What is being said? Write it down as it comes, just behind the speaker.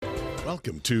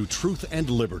Welcome to Truth and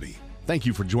Liberty. Thank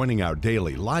you for joining our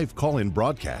daily live call-in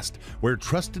broadcast, where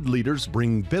trusted leaders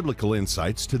bring biblical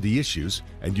insights to the issues,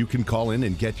 and you can call in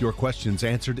and get your questions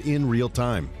answered in real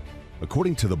time.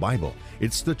 According to the Bible,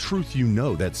 it's the truth you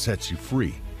know that sets you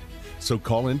free. So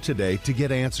call in today to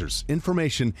get answers,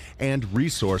 information, and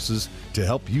resources to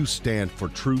help you stand for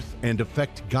truth and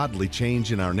effect godly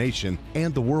change in our nation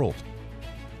and the world.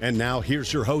 And now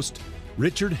here's your host,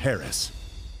 Richard Harris.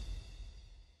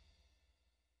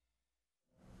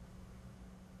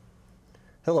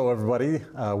 Hello, everybody.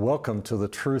 Welcome to the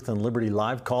Truth and Liberty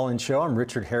live call-in show. I'm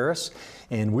Richard Harris,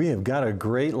 and we have got a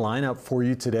great lineup for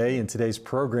you today in today's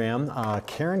program.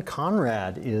 Karen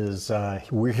Conrad is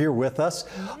we're here with us,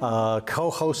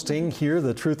 co-hosting here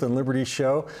the Truth and Liberty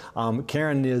show.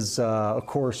 Karen is, of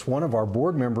course, one of our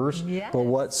board members. Yes. But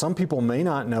what some people may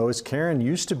not know is Karen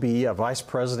used to be a vice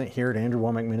president here at Andrew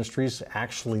Womack Ministries.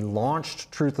 Actually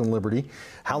launched Truth and Liberty.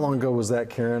 How long ago was that,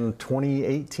 Karen?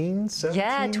 2018, 17?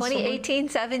 Yeah, 2018.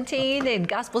 17, and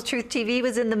Gospel Truth TV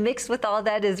was in the mix with all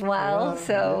that as well.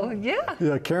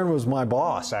 Yeah, Karen was my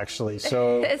boss, actually.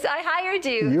 So I hired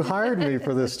you. You hired me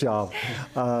for this job,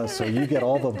 so you get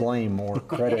all the blame or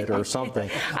credit or something.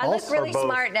 I look really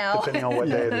smart now, depending on what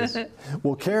day it is.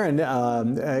 Well, Karen,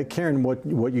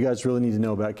 what you guys really need to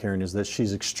know about Karen is that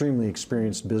she's extremely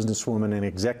experienced businesswoman and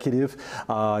executive.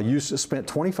 You spent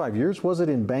 25 years, was it,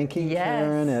 in banking, yes,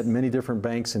 Karen, at many different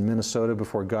banks in Minnesota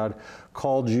before God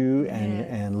called you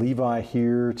and Levi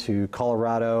here to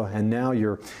Colorado, and now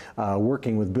you're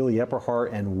working with Billy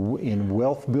Epperhart and in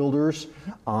Wealth Builders,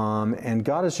 and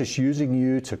God is just using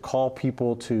you to call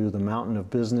people to the mountain of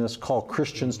business, call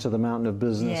Christians to the mountain of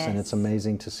business, and it's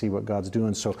amazing to see what God's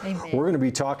doing. So we're going to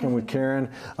be talking with Karen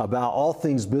about all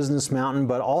things Business Mountain,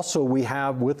 but also we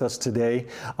have with us today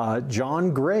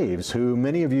John Graves, who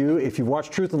many of you, if you've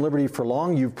watched Truth and Liberty for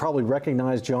long, you've probably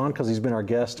recognized John because he's been our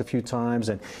guest a few times,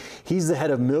 and he's the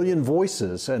head of Million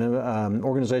Voices, an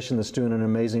organization that's doing an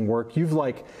amazing work. You've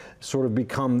sort of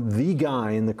become the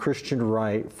guy in the Christian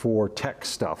right for tech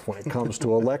stuff when it comes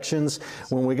to elections.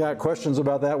 When we got questions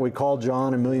about that, we called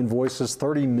John and Million Voices.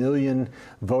 30 million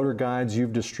voter guides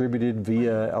you've distributed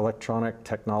via electronic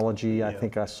technology, I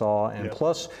think I saw. And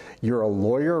plus, you're a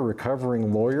lawyer,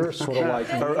 recovering lawyer, sort of like...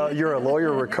 you're a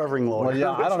lawyer, recovering lawyer. Well,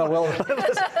 yeah, I don't know.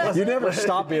 Well, you never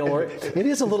stop being a lawyer. It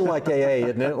is a little like AA,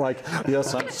 isn't it? Like,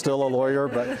 yes, I'm still a lawyer,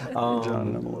 but...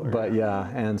 John, I'm a lawyer. But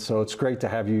yeah, and so it's great to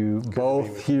have you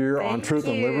both here on Truth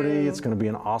and Liberty. It's going to be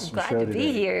an awesome show today. Glad to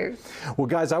be here. Well,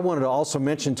 guys, I wanted to also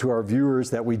mention to our viewers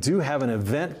that we do have an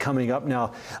event coming up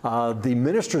now. The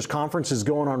Ministers Conference is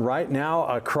going on right now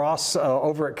across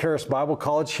over at Charis Bible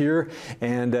College here,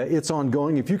 and it's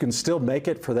ongoing. If you can still make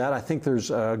it for that, I think there's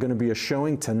going to be a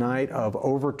showing tonight of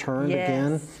Overturned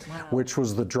again, which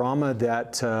was the drama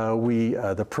that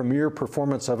the premiere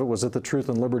performance of it was at the Truth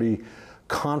and Liberty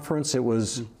conference. It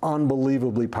was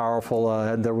unbelievably powerful,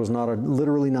 and there was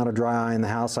literally not a dry eye in the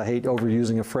house. I hate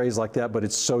overusing a phrase like that, but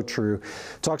it's so true.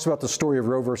 It talks about the story of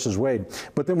Roe versus Wade.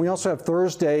 But then we also have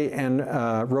Thursday and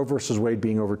Roe versus Wade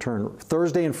being overturned.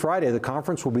 Thursday and Friday, the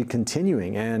conference will be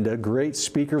continuing, and great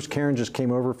speakers. Karen just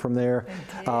came over from there.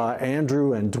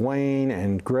 Andrew and Dwayne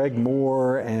and Greg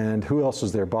Moore, and who else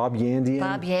is there? Bob Yandian.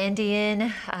 Bob Yandian.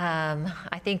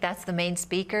 I think that's the main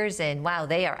speakers, and wow,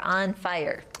 they are on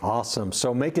fire. Awesome.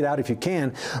 So make it out if you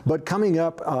can. But coming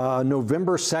up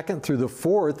November 2nd through the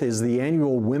 4th is the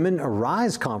annual Women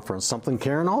Arise Conference, something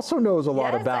Karen also knows a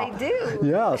lot about. Yes, I do.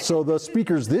 Yeah, so the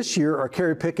speakers this year are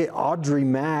Carrie Pickett, Audrey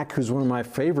Mack, who's one of my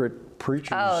favorite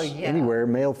preachers anywhere,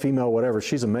 male, female, whatever.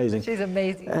 She's amazing. She's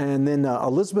amazing. And then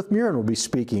Elizabeth Murin will be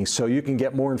speaking, so you can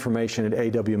get more information at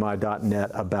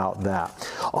awmi.net about that.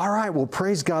 All right, well,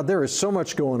 praise God. There is so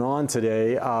much going on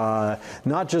today,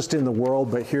 not just in the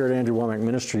world, but here at Andrew Womack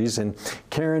Ministries. And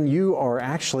Karen, you are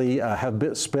actually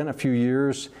have spent a few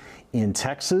years in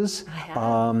Texas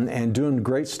and doing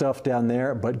great stuff down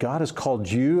there, but God has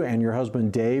called you and your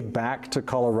husband Dave back to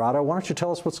Colorado. Why don't you tell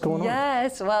us what's going on?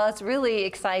 Yes, well, it's really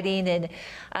exciting, and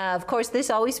of course this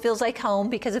always feels like home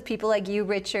because of people like you,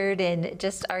 Richard, and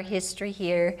just our history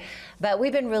here. But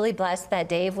we've been really blessed that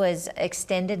Dave was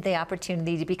extended the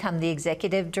opportunity to become the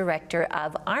executive director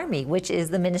of ARMY, which is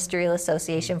the Ministerial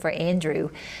Association for Andrew.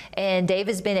 And Dave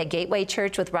has been at Gateway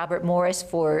Church with Robert Morris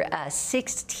for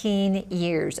 16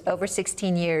 years, over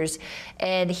 16 years,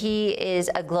 and he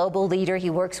is a global leader. He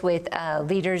works with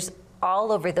leaders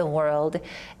all over the world,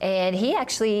 and he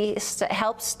actually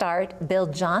helped start Bill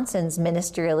Johnson's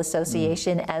Ministerial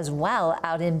Association as well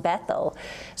out in Bethel.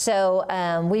 So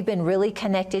we've been really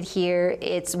connected here.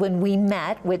 It's when we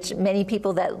met, which many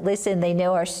people that listen, they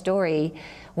know our story.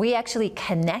 We actually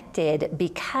connected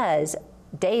because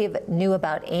Dave knew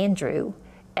about Andrew.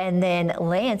 And then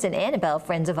Lance and Annabelle,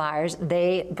 friends of ours,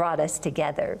 they brought us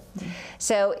together.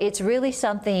 So it's really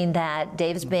something that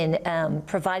Dave's been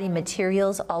providing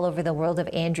materials all over the world of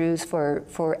Andrews for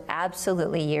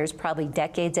absolutely years, probably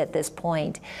decades at this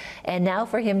point. And now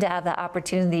for him to have the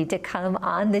opportunity to come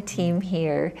on the team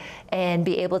here and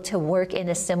be able to work in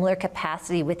a similar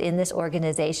capacity within this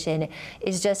organization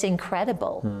is just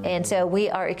incredible. And so we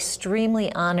are extremely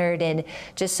honored and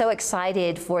just so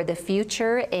excited for the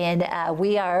future. And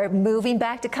we are moving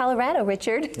back to Colorado,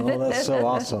 Richard. Oh, that's so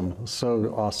awesome.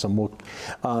 So awesome. Well,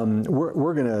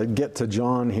 we're going to get to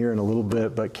John here in a little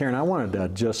bit, but Karen, I wanted to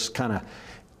just kind of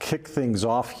kick things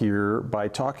off here by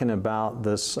talking about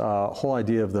this whole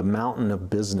idea of the mountain of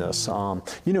business.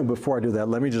 Before I do that,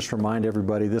 let me just remind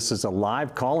everybody this is a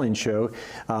live call-in show.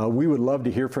 We would love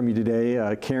to hear from you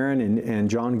today. Karen and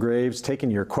John Graves taking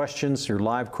your questions, your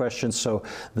live questions. So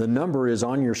the number is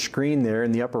on your screen there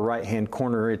in the upper right-hand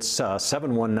corner. It's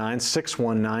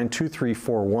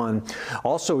 719-619-2341.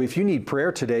 Also, if you need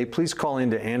prayer today, please call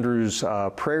into Andrew's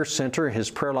Prayer Center.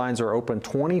 His prayer lines are open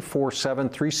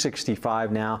 24/7,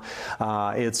 365 now.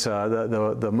 It's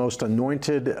the most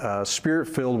anointed,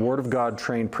 Spirit-filled, Word of God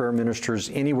trained prayer ministers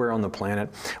anywhere on the planet.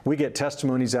 We get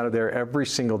testimonies out of there every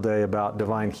single day about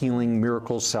divine healing,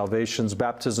 miracles, salvations,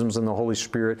 baptisms in the Holy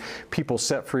Spirit, people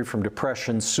set free from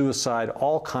depression, suicide,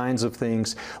 all kinds of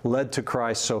things led to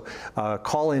Christ. So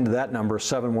call into that number,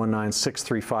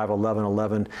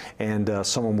 719-635-1111, and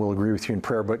someone will agree with you in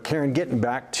prayer. But Karen, getting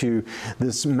back to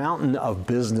this mountain of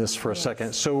business for a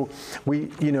second. So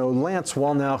Lance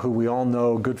Wallnau, who we all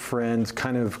know, good friend,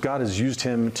 kind of God has used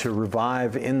him to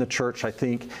revive in the church, I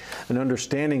think, an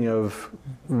understanding of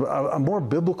a more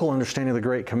biblical understanding of the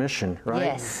Great Commission, right?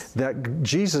 Yes. That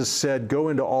Jesus said, go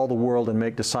into all the world and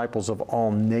make disciples of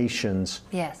all nations.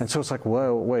 Yes. And so it's like,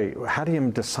 well, wait, how do you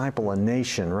disciple a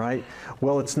nation, right?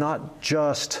 Well, it's not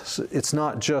just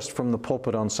from the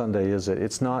pulpit on Sunday, is it?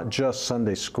 It's not just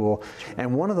Sunday school.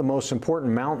 And one of the most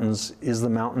important mountains is the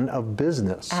mountain of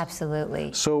business.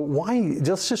 Absolutely. So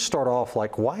let's just start off,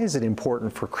 why is it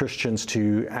important for Christians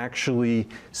to actually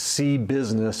see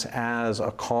business as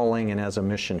a calling and as a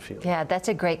mission field? Yeah, that's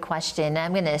a great question.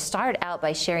 I'm going to start out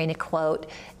by sharing a quote,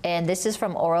 and this is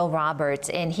from Oral Roberts,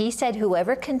 and he said,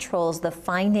 "Whoever controls the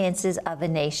finances of a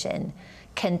nation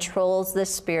controls the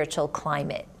spiritual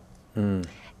climate."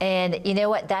 And you know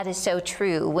what? That is so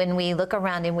true. When we look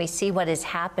around and we see what is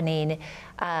happening,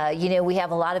 we have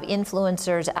a lot of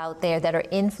influencers out there that are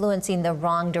influencing the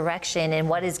wrong direction, and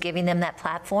what is giving them that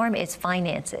platform is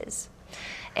finances.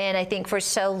 And I think for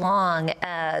so long,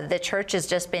 the church has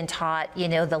just been taught,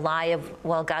 the lie of,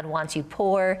 well, God wants you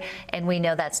poor, and we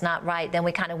know that's not right. Then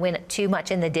we kind of went too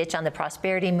much in the ditch on the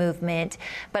prosperity movement.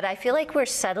 But I feel like we're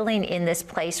settling in this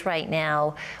place right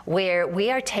now where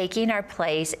we are taking our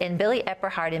place, and Billy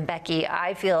Epperhart and Becky,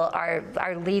 I feel, are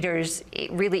leaders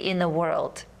really in the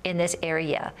world in this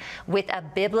area with a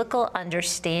biblical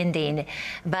understanding.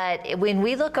 But when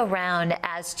we look around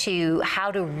as to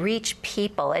how to reach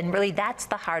people, and really that's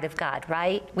the heart of God,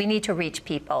 right? We need to reach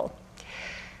people.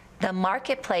 The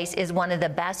marketplace is one of the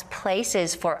best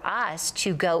places for us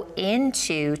to go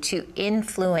into to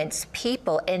influence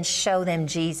people and show them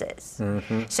Jesus.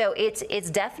 Mm-hmm. So it's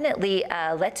definitely,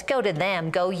 let's go to them,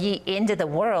 go ye into the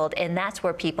world, and that's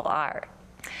where people are.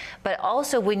 But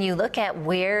also when you look at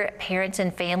where parents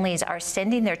and families are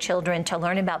sending their children to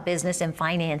learn about business and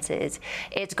finances,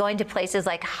 it's going to places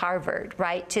like Harvard,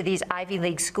 right, to these Ivy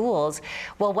League schools.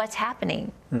 Well, what's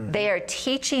happening? Mm-hmm. They are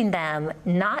teaching them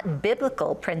not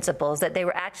biblical principles that they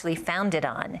were actually founded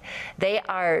on. They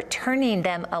are turning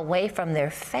them away from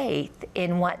their faith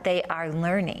in what they are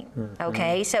learning,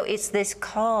 okay? So it's this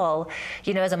call,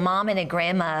 as a mom and a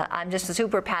grandma, I'm just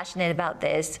super passionate about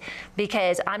this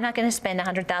because I'm not going to spend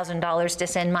 $100,000 to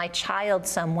send my child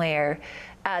somewhere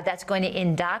that's going to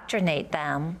indoctrinate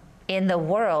them in the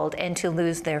world and to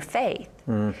lose their faith.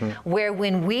 Mm-hmm. Where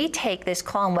when we take this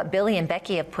call, and what Billy and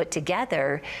Becky have put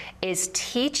together is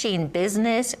teaching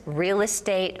business, real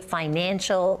estate,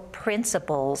 financial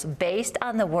principles based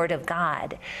on the Word of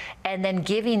God, and then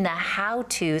giving the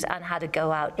how-tos on how to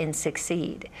go out and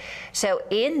succeed. So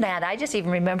in that, I just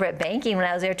even remember at banking when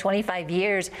I was there 25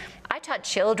 years, I taught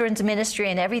children's ministry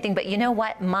and everything, but you know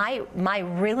what? My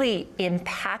really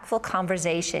impactful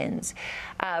conversations,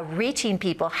 reaching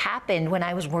people, happened when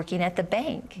I was working at the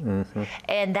bank.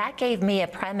 And that gave me a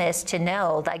premise to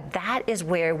know, like, that is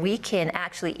where we can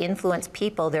actually influence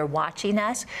people. They're watching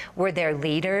us, we're their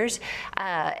leaders,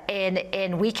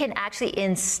 and we can actually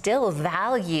instill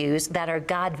values that are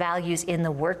God values in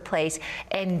the workplace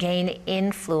and gain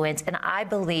influence. And I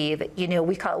believe, you know,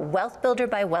 we call it wealth builder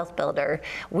by wealth builder.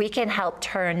 We can help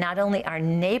turn not only our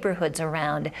neighborhoods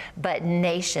around, but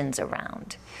nations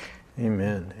around.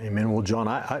 Amen. Amen. Well, John,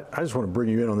 I just want to bring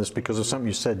you in on this because of something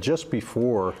you said just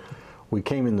before we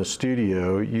came in the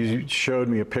studio. You showed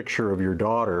me a picture of your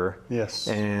daughter. Yes.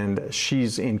 And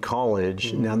she's in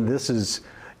college. Now, this is,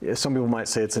 some people might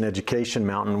say it's an education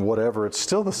mountain, whatever. It's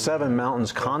still the Seven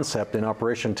Mountains concept in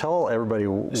operation. Tell everybody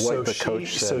what the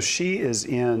coach said. So she is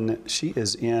in the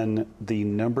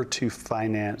 #2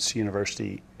 finance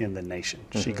university in the nation.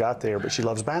 She got there, but she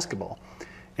loves basketball.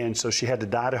 And so she had to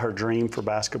die to her dream for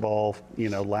basketball. You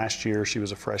know, last year she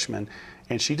was a freshman,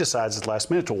 and she decides at the last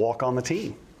minute to walk on the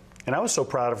team. And I was so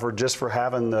proud of her just for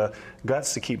having the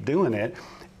guts to keep doing it.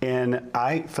 And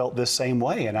I felt this same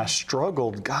way, and I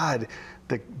struggled. God,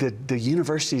 the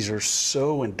universities are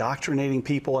so indoctrinating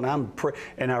people, and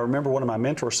I remember one of my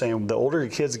mentors saying, the older your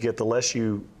kids get, the less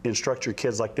you instruct your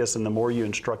kids like this, and the more you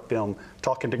instruct them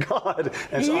talking to God.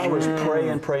 And so I was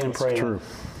praying. True.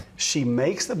 She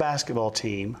makes the basketball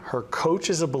team. Her coach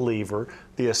is a believer.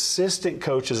 The assistant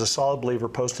coach is a solid believer,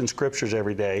 posting scriptures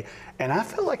every day. And I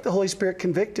felt like the Holy Spirit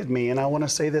convicted me, and I want to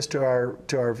say this to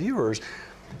our viewers.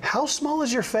 How small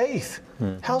is your faith?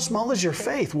 How small is your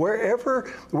faith? Wherever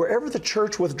the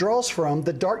church withdraws from,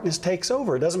 the darkness takes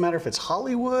over. It doesn't matter if it's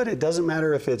Hollywood. It doesn't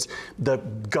matter if it's the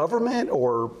government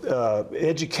or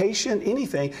education,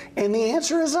 anything. And the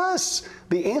answer is us.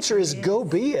 The answer is go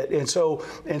be it. And so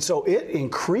it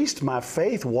increased my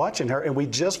faith watching her. And we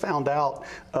just found out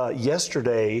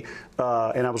yesterday,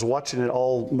 and I was watching it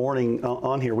all morning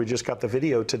on here. We just got the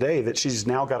video today that she's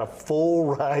now got a full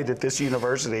ride at this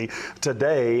university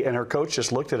today. And her coach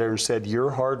just looked at her and said,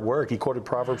 "Your hard work." He quoted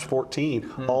Proverbs 14.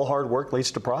 All hard work leads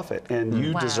to profit, and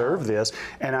you deserve this.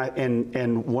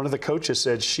 And one of the coaches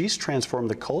said she's transformed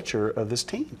the culture of this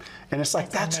team. And it's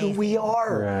like that's who we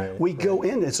are. Right, we go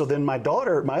in, and so then my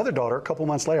other daughter, a couple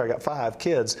months later, I got 5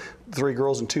 kids, 3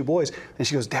 girls and 2 boys, and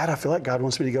she goes, "Dad, I feel like God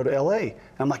wants me to go to LA." And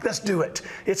I'm like, "Let's do it.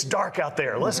 It's dark out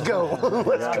there. Let's go.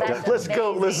 Let's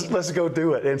go. Let's go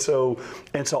do it." And so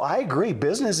I agree.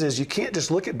 Businesses, you can't just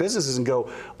look at businesses and go,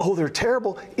 "Oh, they're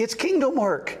terrible." It's kingdom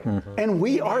work, and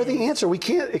we are the answer. We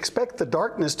can't expect the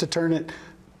darkness to turn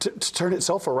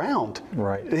itself around.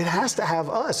 Right. It has to have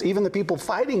us. Even the people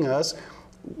fighting us,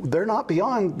 they're not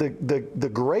beyond the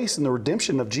grace and the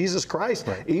redemption of Jesus Christ.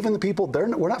 Right. Even the people,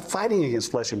 we're not fighting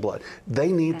against flesh and blood.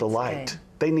 They need the light. Good.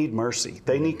 They need mercy.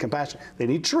 They need compassion. They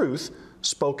need truth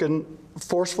spoken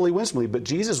forcefully, winsomely. But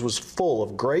Jesus was full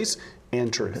of grace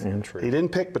and truth. He didn't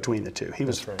pick between the two. He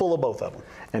was full of both of them.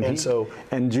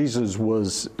 And Jesus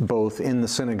was both in the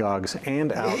synagogues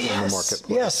and out in the marketplace.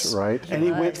 Yes. Right. And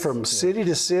he went from city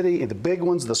to city, the big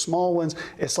ones, the small ones.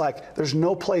 It's like there's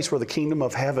no place where the kingdom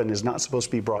of heaven is not supposed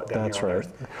to be brought down. That's here on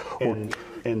right.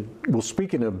 earth. Well,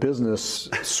 speaking of business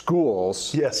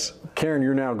schools, yes, Karen,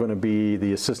 you're now going to be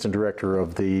the assistant director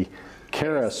of the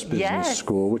Karis Business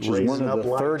School, which is one of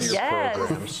the third-year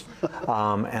programs.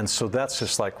 And so that's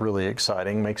just like really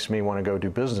exciting. Makes me want to go do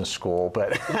business school.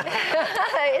 But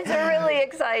It's really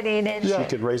exciting. And she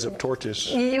could raise up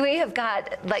torches. We have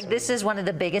got, like, this is one of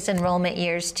the biggest enrollment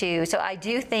years too. So I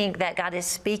do think that God is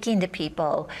speaking to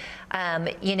people,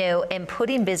 you know, and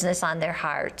putting business on their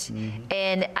heart.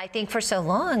 And I think for so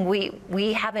long,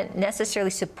 we haven't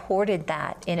necessarily supported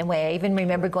that in a way. I even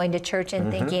remember going to church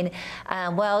and thinking,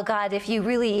 well, God, if you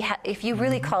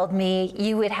really called me,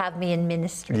 you would have me in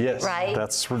ministry, yes, right?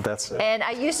 That's it. And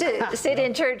I used to sit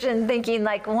in church and thinking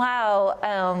like, wow,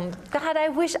 God, I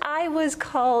wish I was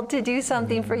called to do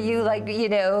something for you, like, you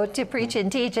know, to preach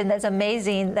and teach. And that's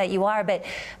amazing that you are. But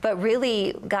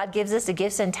really, God gives us the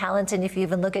gifts and talents. And if you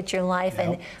even look at your life,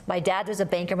 and my dad was a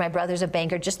banker, my brother's a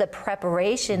banker, just the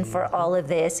preparation for all of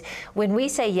this. When we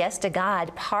say yes to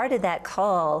God, part of that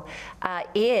call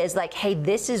is like, hey,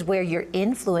 this is where your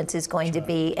influence is going to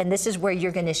be, and this is where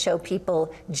you're going to show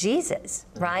people Jesus,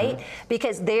 right?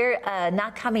 Because they're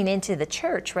not coming into the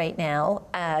church right now,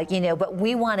 you know, but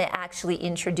we want to actually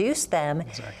introduce them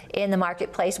in the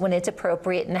marketplace when it's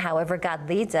appropriate and however God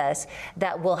leads us,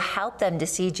 that will help them to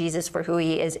see Jesus for who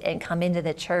he is and come into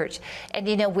the church. And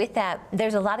you know, with that,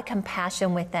 there's a lot of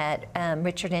compassion with that,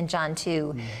 Richard and John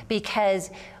too, because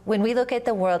when we look at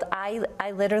the world, I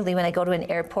literally, when I go to an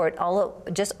airport, all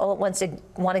at once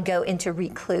want to go into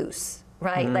recluse.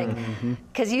 Right? Like,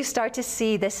 because you start to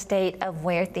see the state of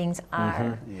where things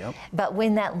are. But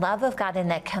when that love of God and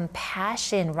that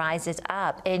compassion rises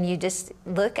up, and you just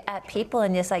look at people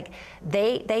and it's like,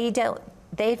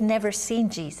 they've never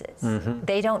seen Jesus.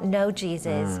 They don't know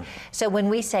Jesus. So when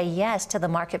we say yes to the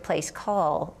marketplace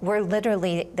call, we're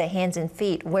literally the hands and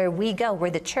feet. Where we go,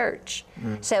 we're the church.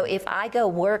 So if I go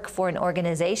work for an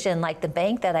organization like the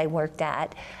bank that I worked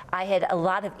at, I had a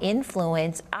lot of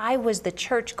influence. I was the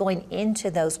church going into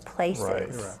those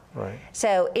places. Right.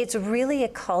 So it's really a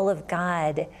call of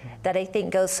God that I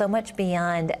think goes so much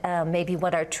beyond maybe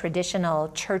what our traditional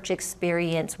church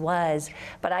experience was.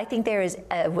 But I think there is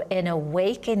an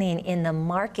awakening in the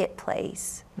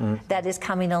marketplace that is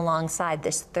coming alongside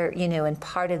this third, and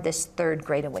part of this third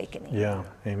great awakening. Yeah,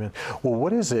 amen. Well,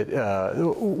 what is it,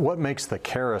 what makes the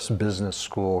Charis Business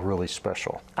School really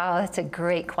special? Oh, that's a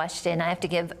great question. I have to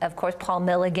give, of course, Paul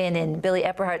Milligan and Billy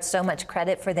Epperhart so much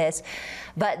credit for this.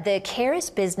 But the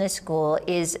Charis Business School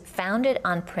is founded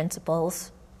on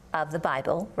principles of the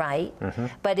Bible, right?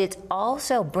 But it's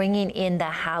also bringing in the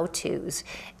how-tos.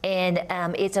 And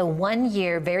it's a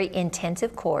 1-year, very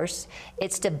intensive course.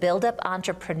 It's to build up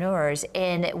entrepreneurs.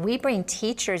 And we bring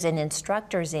teachers and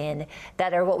instructors in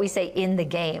that are what we say in the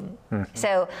game.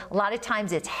 So a lot of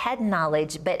times it's head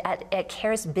knowledge, but at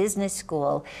Charis Business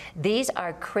School, these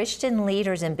are Christian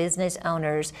leaders and business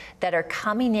owners that are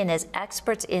coming in as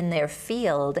experts in their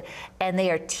field, and they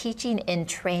are teaching and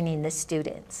training the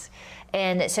students.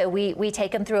 And so we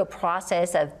take them through a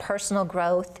process of personal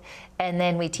growth, and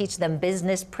then we teach them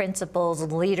business principles,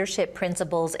 leadership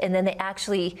principles, and then they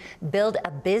actually build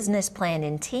a business plan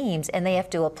in teams, and they have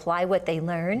to apply what they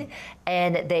learn,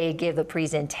 and they give a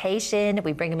presentation,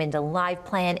 we bring them into live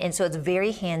plan, and so it's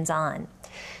very hands-on.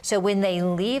 So when they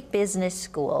leave business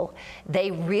school,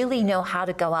 they really know how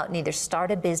to go out and either start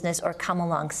a business or come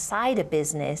alongside a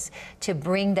business to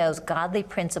bring those godly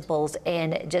principles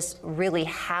and just really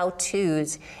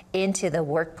how-tos into the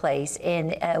workplace.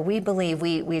 And we believe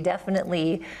we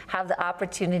definitely have the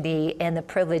opportunity and the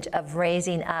privilege of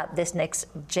raising up this next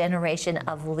generation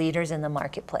of leaders in the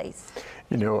marketplace.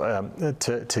 You know,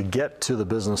 to get to the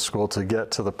business school, to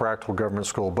get to the practical government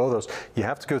school, both those, you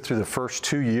have to go through the first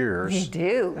 2 years. You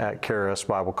do. At Charis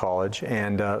Bible College.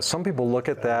 And some people look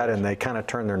at that and they kind of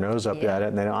turn their nose up at it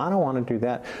and they go, I don't want to do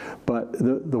that. But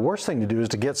the worst thing to do is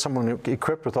to get someone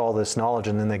equipped with all this knowledge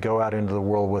and then they go out into the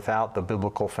world without the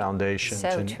biblical foundation.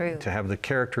 So true. To have the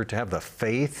character, to have the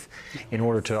faith in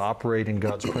order to operate in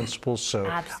God's principles. So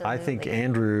Absolutely. I think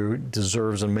Andrew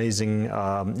deserves amazing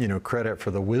credit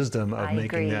for the wisdom of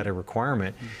making that a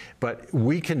requirement. But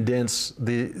we condense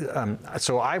the,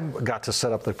 so I got to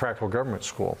set up the practical government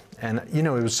school. And,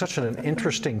 it was such an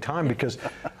interesting time because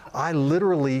I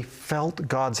literally felt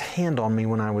God's hand on me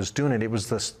when I was doing it. It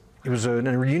was a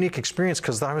unique experience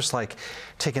because I was like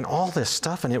taking all this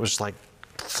stuff and it was like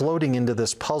floating into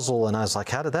this puzzle, and I was like,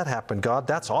 how did that happen, God?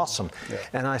 That's awesome. Yeah.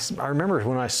 And I remember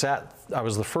when I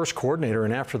was the first coordinator,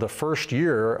 and after the first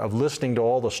year of listening to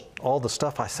all the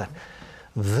stuff, I said,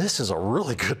 this is a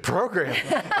really good program.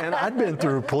 And I'd been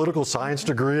through a political science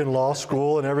degree in law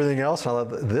school and everything else. And I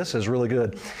thought, this is really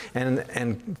good.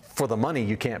 And for the money,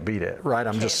 you can't beat it, right?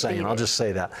 I'm just saying, I'll just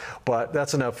say that. But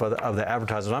that's enough of the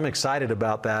advertising. I'm excited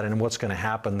about that and what's going to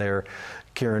happen there,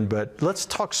 Karen. But let's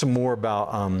talk some more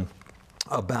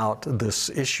about this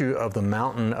issue of the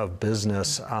mountain of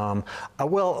business. I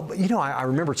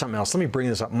remember something else. Let me bring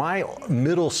this up. My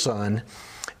middle son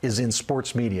is in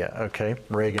sports media, okay,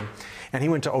 Reagan, and he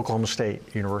went to Oklahoma State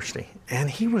University, and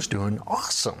he was doing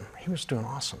awesome.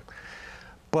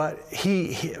 But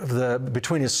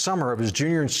between his summer of his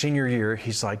junior and senior year,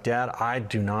 he's like, Dad, I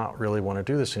do not really want to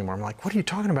do this anymore. I'm like, what are you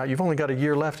talking about? You've only got a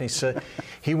year left. And he said,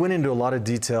 he went into a lot of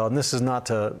detail, and this is not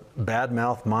to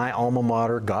badmouth my alma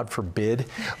mater, God forbid,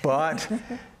 but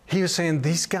he was saying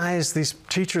these guys, these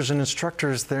teachers and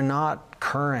instructors, they're not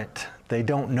current. They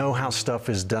don't know how stuff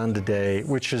is done today,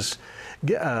 which is,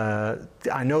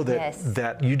 I know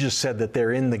that you just said that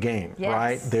they're in the game,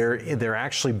 right? They're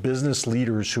actually business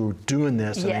leaders who are doing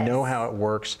this and they know how it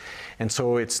works, and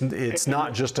so it's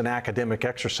not just an academic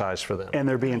exercise for them. And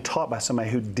they're being taught by somebody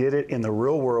who did it in the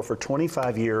real world for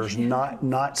 25 years,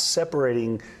 not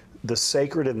separating the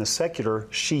sacred and the secular.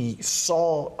 She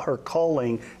saw her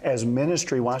calling as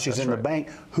ministry while she's in the bank.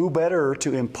 Who better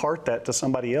to impart that to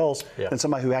somebody else than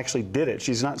somebody who actually did it?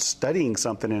 She's not studying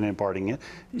something and imparting it.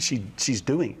 She's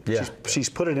doing it. Yeah. She's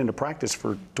put it into practice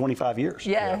for 25 years.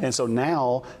 Yeah. And so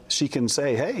now she can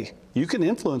say, hey, you can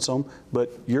influence them,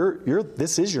 but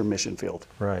this is your mission field.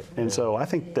 Right. And so I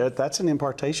think that's an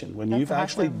impartation. When you've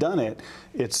actually done it,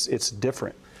 it's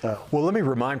different. Well, let me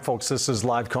remind folks, this is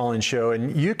live call-in show,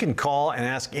 and you can call and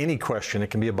ask any question.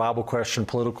 It can be a Bible question,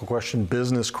 political question,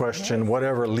 business question,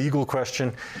 whatever, legal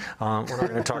question. We're not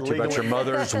going to talk to you about your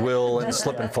mother's will and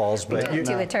slip and falls. But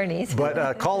Two attorneys.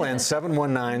 But call in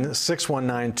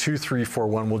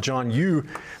 719-619-2341. Well, John, you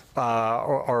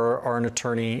are an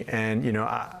attorney, and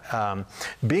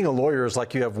being a lawyer is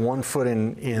like you have one foot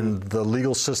in the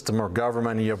legal system or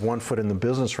government, and you have one foot in the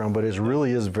business realm, but it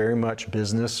really is very much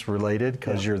business related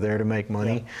because you're there to make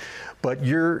money. But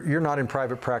you're not in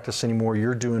private practice anymore.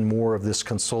 You're doing more of this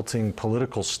consulting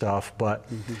political stuff. But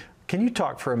can you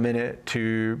talk for a minute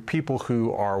to people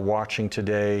who are watching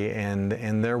today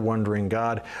and they're wondering,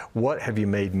 God, what have you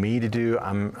made me to do?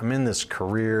 I'm in this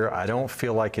career. I don't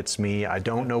feel like it's me. I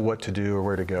don't know what to do or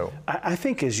where to go. I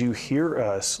think as you hear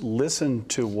us, listen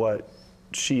to what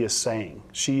she is saying.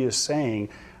 She is saying,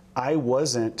 I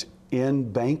wasn't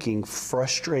in banking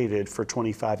frustrated for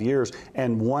 25 years,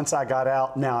 and once I got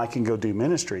out, now I can go do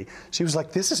ministry. She was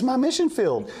like, this is my mission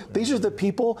field. These are the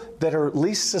people that are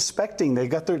least suspecting. They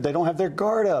don't have their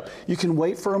guard up. You can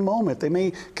wait for a moment. They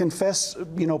may confess,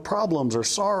 problems or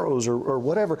sorrows or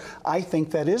whatever. I think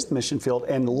that is the mission field,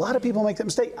 and a lot of people make that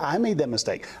mistake. I made that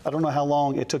mistake. I don't know how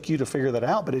long it took you to figure that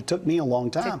out, but it took me a long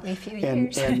time. It took me a few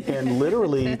years. And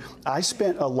literally, I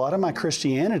spent a lot of my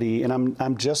Christianity, and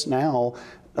I'm just now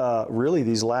really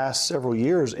these last several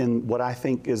years in what I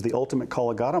think is the ultimate call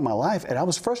of God on my life. And I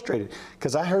was frustrated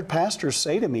because I heard pastors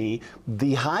say to me,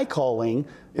 the high calling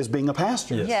is being a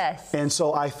pastor. Yes. And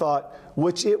so I thought,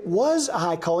 which it was a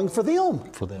high calling for them.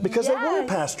 Because they were a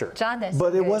pastor. John, that's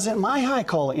but so it good. wasn't my high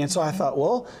calling. And so I thought,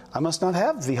 well, I must not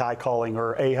have the high calling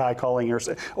or a high calling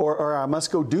or I must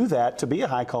go do that to be a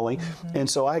high calling. And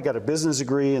so I got a business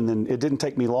degree, and then it didn't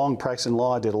take me long practicing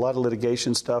law. I did a lot of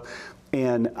litigation stuff.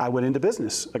 And I went into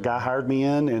business. A guy hired me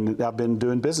in, and I've been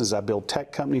doing business. I build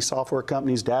tech companies, software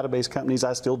companies, database companies.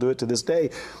 I still do it to this day.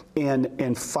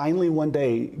 And finally one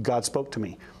day, God spoke to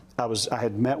me. I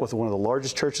had met with one of the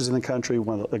largest churches in the country,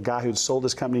 a guy who'd sold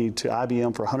his company to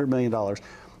IBM for $100 million.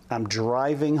 I'm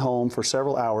driving home for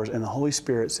several hours, and the Holy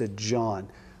Spirit said, John,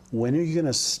 when are you going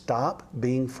to stop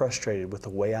being frustrated with the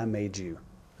way I made you?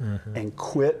 And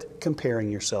quit comparing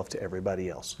yourself to everybody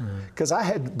else. Because I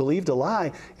had believed a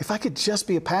lie. If I could just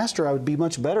be a pastor, I would be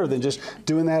much better than just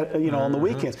doing that, on the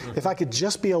weekends. If I could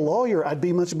just be a lawyer, I'd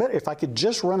be much better. If I could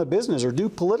just run a business or do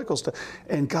political stuff.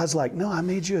 And God's like, no, I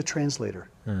made you a translator.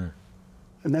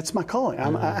 And that's my calling.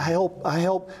 I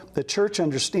help the church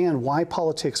understand why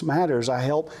politics matters. I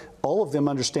help all of them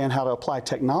understand how to apply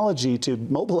technology to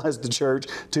mobilize the church,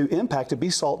 to impact, to be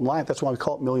salt and light. That's why we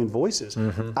call it Million Voices.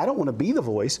 I don't want to be the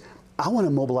voice. I want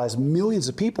to mobilize millions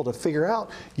of people to figure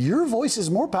out your voice is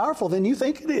more powerful than you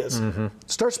think it is.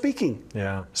 Start speaking.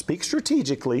 Speak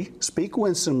strategically, speak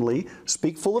winsomely,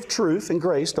 speak full of truth and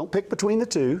grace. Don't pick between the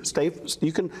two.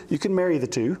 You can marry the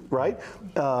two, right?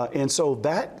 And so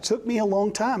that took me a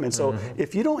long time. And so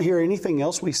if you don't hear anything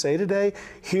else we say today,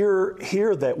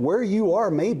 hear that where you are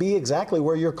may be exactly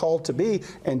where you're called to be,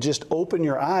 and just open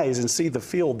your eyes and see the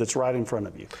field that's right in front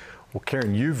of you. Well,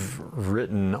 Karen, you've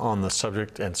written on the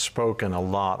subject and spoken a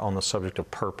lot on the subject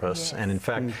of purpose. And in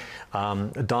fact,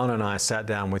 Donna and I sat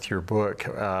down with your book.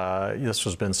 This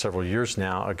has been several years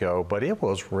now ago, but it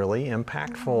was really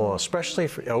impactful, especially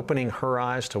for opening her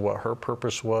eyes to what her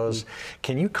purpose was.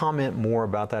 Can you comment more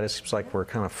about that? It seems like we're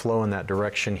kind of flowing that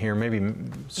direction here. Maybe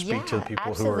speak to the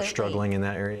people who are struggling in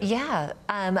that area. Yeah,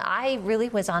 I really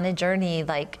was on a journey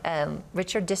like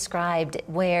Richard described,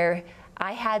 where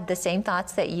I had the same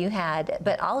thoughts that you had,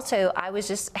 but also I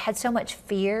had so much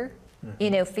fear,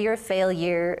 fear of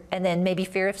failure, and then maybe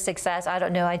fear of success. I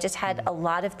don't know. I just had a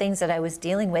lot of things that I was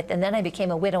dealing with, and then I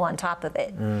became a widow on top of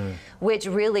it, which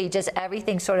really just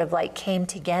everything sort of like came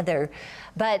together.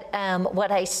 But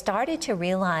what I started to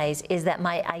realize is that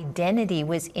my identity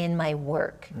was in my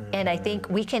work, and I think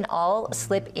we can all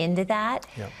slip into that.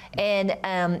 And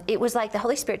it was like the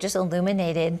Holy Spirit just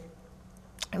illuminated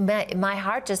my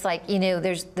heart, just like,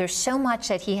 there's so much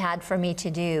that he had for me to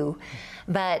do,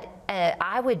 but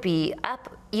I would be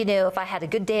up, if I had a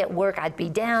good day at work, I'd be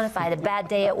down if I had a bad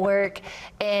day at work.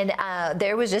 And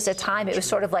there was just a time, it was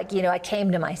sort of like, I came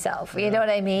to myself, you know what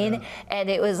I mean? And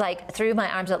it was like, threw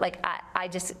my arms up, like, I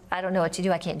I don't know what to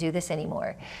do. I can't do this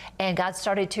anymore. And God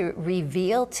started to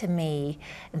reveal to me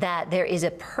that there is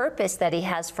a purpose that He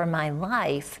has for my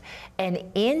life. And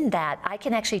in that, I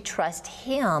can actually trust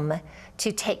Him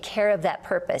to take care of that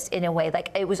purpose in a way. Like,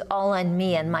 it was all on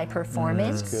me and my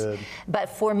performance. Good. But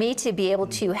for me to be able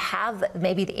to have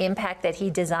maybe the impact that He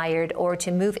desired, or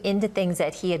to move into things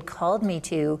that He had called me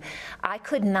to, I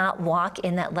could not walk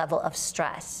in that level of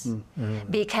stress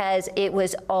because it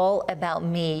was all about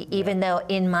me, even though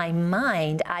in my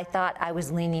mind I thought I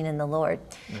was leaning in the Lord.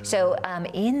 So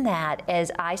in that,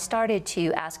 as I started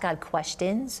to ask God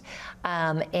questions,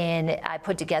 and I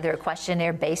put together a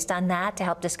questionnaire based on that to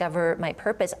help discover my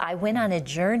purpose, I went on a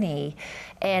journey,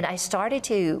 and I started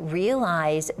to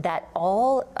realize that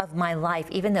all of my life,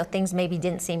 even though things maybe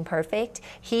didn't seem perfect,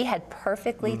 He had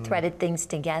perfectly threaded things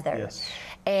together. Yes.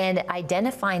 And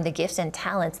identifying the gifts and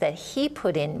talents that He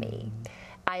put in me,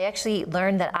 I actually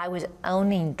learned that I was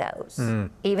owning those,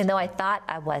 even though I thought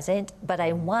I wasn't, but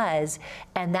I was.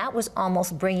 And that was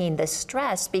almost bringing the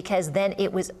stress, because then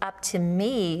it was up to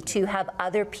me to have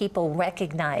other people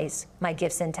recognize my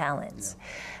gifts and talents.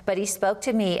 But He spoke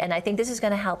to me, and I think this is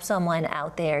going to help someone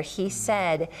out there. He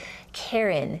said,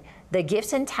 Karen, the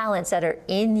gifts and talents that are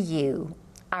in you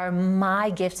are my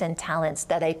gifts and talents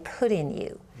that I put in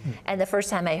you. And the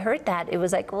first time I heard that, it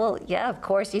was like, well, yeah, of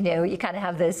course, you kind of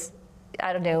have this,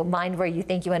 I don't know, mind where you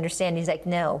think you understand. He's like,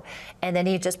 no. And then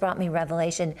He just brought me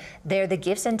revelation. They're the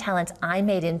gifts and talents I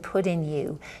made and put in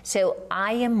you. So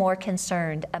I am more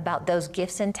concerned about those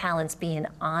gifts and talents being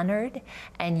honored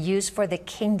and used for the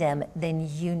kingdom than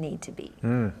you need to be.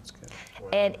 That's good. Wow.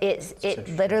 And it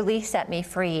literally set me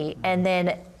free. And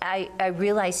then I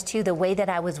realized too, the way that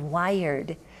I was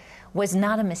wired was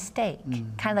not a mistake,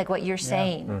 kind of like what you're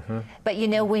saying. But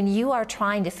when you are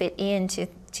trying to fit into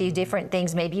different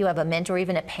things, maybe you have a mentor,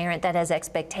 even a parent that has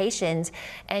expectations,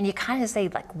 and you kind of say,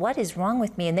 like, what is wrong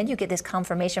with me? And then you get this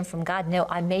confirmation from God, no,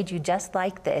 I made you just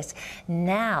like this.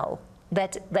 Now,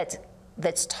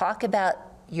 let's talk about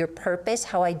your purpose,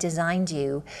 how I designed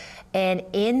you. And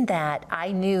in that,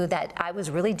 I knew that I was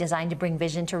really designed to bring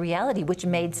vision to reality, which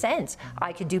made sense.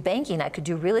 I could do banking, I could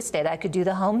do real estate, I could do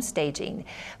the home staging,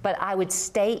 but I would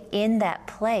stay in that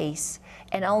place,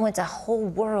 and almost a whole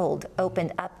world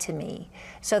opened up to me.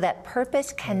 So that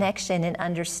purpose, connection, and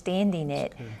understanding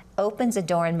it opens a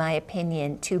door, in my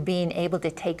opinion, to being able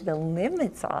to take the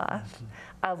limits off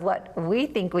of what we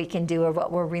think we can do or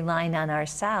what we're relying on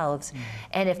ourselves.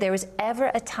 And if there was ever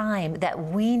a time that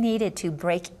we needed to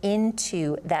break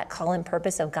into that call and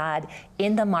purpose of God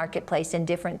in the marketplace, in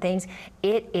different things,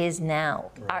 it is now.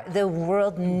 The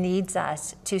world needs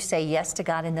us to say yes to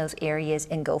God in those areas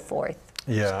and go forth.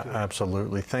 Yeah,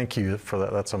 absolutely. Thank you for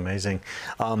that. That's amazing.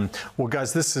 Well,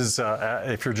 guys, this is,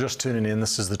 if you're just tuning in,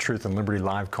 this is the Truth and Liberty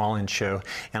Live Call-In Show.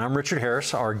 And I'm Richard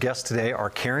Harris. Our guests today are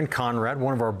Karen Conrad,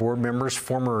 one of our board members,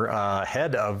 former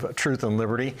head of Truth and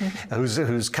Liberty,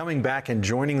 who's coming back and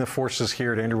joining the forces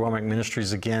here at Andrew Womack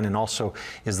Ministries again, and also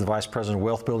is the Vice President of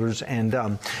Wealth Builders. And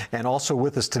also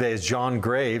with us today is John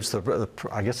Graves,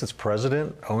 I guess it's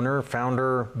president, owner,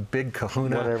 founder, big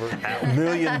kahuna, whatever, a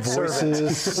million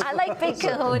voices. I like big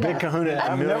kahuna. Big kahuna.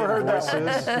 I've never heard that.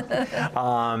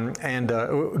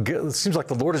 It seems like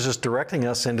the Lord is just directing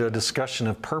us into a discussion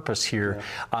of purpose here.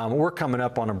 We're coming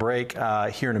up on a break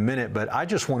here in a minute, but I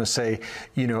just want to say,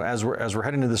 as we're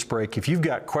heading to this break, if you've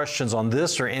got questions on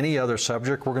this or any other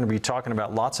subject, we're going to be talking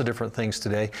about lots of different things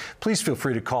today. Please feel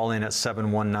free to call in at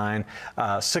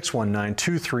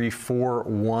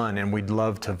 719-619-2341, and we'd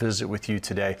love to visit with you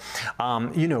today.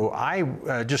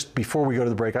 I just before we go to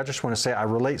the break, I just want to say I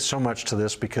relate so much to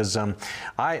this because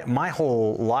my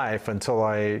whole life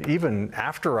even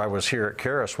after I was here at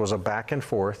Charis was a back and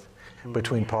forth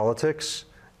between politics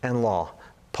and law.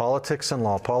 Politics and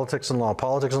law, politics and law,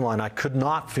 politics and law, and I could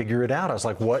not figure it out. I was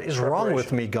like, what is wrong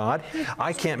with me, God?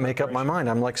 I can't make up my mind.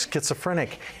 I'm like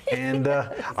schizophrenic. And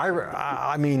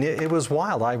I mean, it was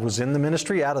wild. I was in the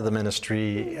ministry, out of the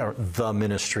ministry, or the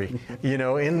ministry,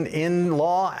 in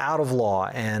law, out of law.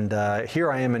 And here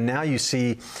I am, and now you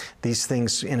see these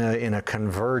things in a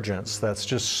convergence that's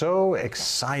just so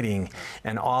exciting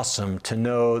and awesome to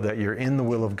know that you're in the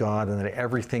will of God and that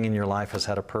everything in your life has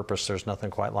had a purpose. There's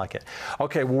nothing quite like it.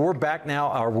 Okay, well, we're back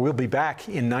now, or we'll be back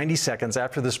in 90 seconds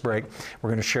after this break.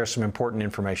 We're going to share some important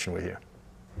information with you.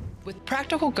 With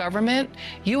Practical Government,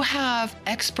 you have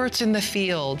experts in the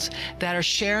fields that are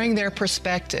sharing their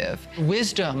perspective,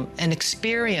 wisdom, and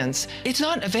experience. It's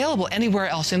not available anywhere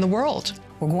else in the world.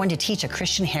 We're going to teach a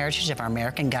Christian heritage of our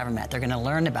American government. They're going to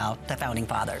learn about the Founding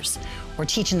Fathers. We're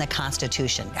teaching the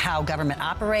Constitution, how government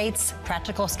operates,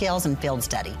 practical skills, and field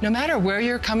study. No matter where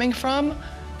you're coming from,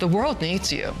 The world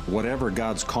needs you. Whatever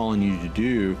God's calling you to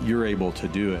do, you're able to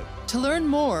do it. To learn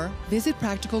more, visit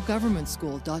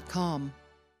practicalgovernmentschool.com.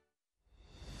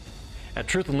 At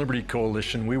Truth and Liberty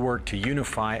Coalition, we work to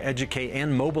unify, educate,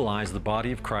 and mobilize the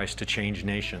body of Christ to change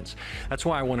nations. That's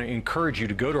why I want to encourage you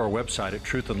to go to our website at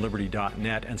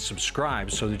truthandliberty.net and subscribe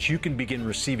so that you can begin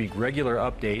receiving regular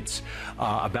updates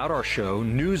about our show,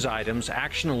 news items,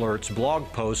 action alerts, blog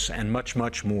posts, and much,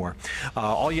 much more.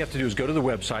 All you have to do is go to the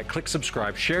website, click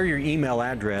subscribe, share your email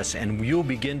address, and you'll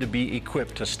begin to be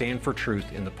equipped to stand for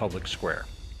truth in the public square.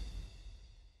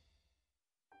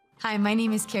 Hi, my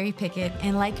name is Carrie Pickett,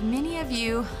 and like many of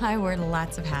you, I wear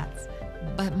lots of hats.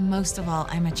 But most of all,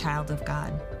 I'm a child of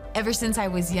God. Ever since I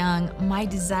was young, my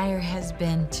desire has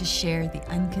been to share the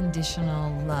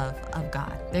unconditional love of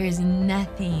God. There is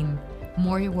nothing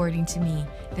more rewarding to me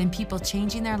than people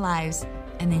changing their lives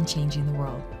and then changing the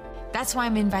world. That's why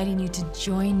I'm inviting you to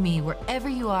join me wherever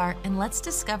you are, and let's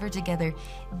discover together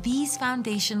these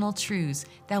foundational truths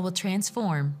that will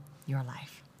transform your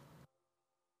life.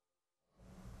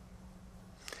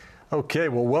 Okay,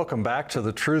 well, welcome back to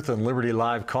the Truth and Liberty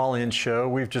Live call-in show.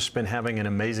 We've just been having an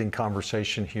amazing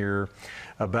conversation here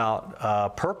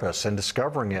about purpose and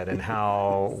discovering it, and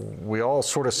how we all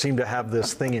sort of seem to have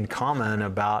this thing in common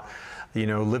about, you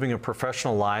know, living a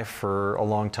professional life for a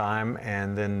long time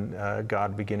and then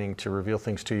God beginning to reveal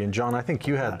things to you. And John, I think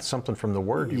you had something from the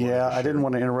Word. Yeah, I didn't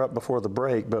want to interrupt before the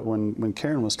break, but when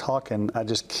Karen was talking, I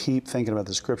just keep thinking about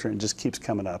the Scripture, and it just keeps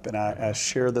coming up. And I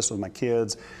share this with my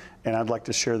kids, and I'd like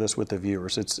to share this with the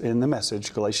viewers. It's in the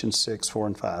message, Galatians 6, 4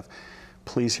 and 5.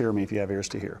 Please hear me if you have ears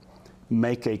to hear.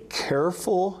 Make a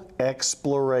careful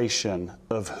exploration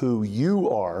of who you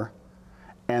are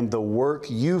and the work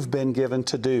you've been given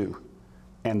to do.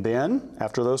 And then,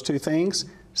 after those two things,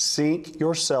 sink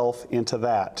yourself into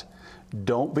that.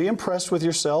 Don't be impressed with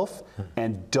yourself,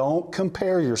 and don't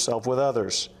compare yourself with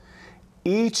others.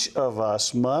 Each of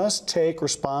us must take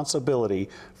responsibility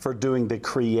for doing the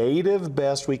creative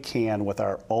best we can with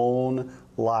our own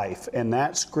life. And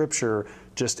that scripture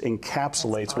just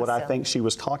encapsulates what I think she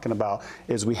was talking about,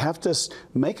 is we have to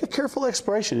make a careful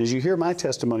exploration. As you hear my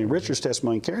testimony, Richard's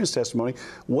testimony, Karen's testimony,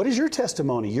 what is your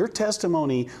testimony? Your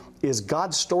testimony is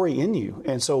God's story in you.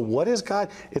 And so what is God?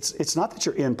 It's not that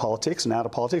you're in politics and out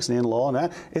of politics and in law and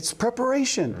that. It's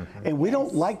preparation. Mm-hmm. And we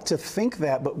don't like to think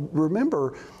that, but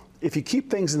remember, if you keep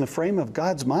things in the frame of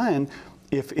God's mind,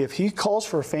 if He calls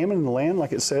for a famine in the land,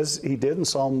 like it says He did in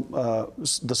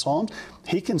the Psalms,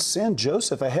 He can send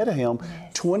Joseph ahead of Him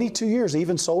 22 years,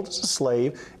 even sold as a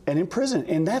slave and in prison.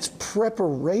 And that's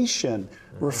preparation,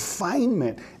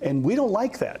 refinement. And we don't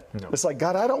like that. No. It's like,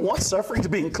 God, I don't want suffering to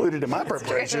be included in my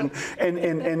preparation.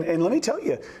 And let me tell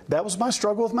you, that was my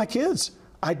struggle with my kids.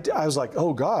 I was like,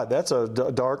 oh, God, that's a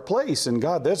dark place. And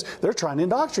God, they're trying to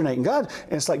indoctrinate. And God,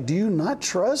 and it's like, do you not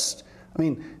trust? I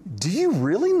mean, do you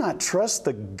really not trust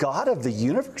the God of the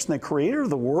universe and the creator of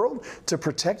the world to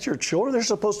protect your children? They're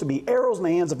supposed to be arrows in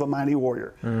the hands of a mighty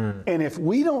warrior. And if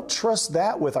we don't trust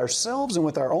that with ourselves and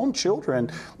with our own children,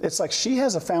 it's like she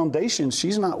has a foundation.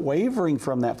 She's not wavering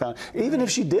from that foundation. Even if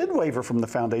she did waver from the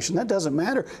foundation, that doesn't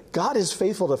matter. God is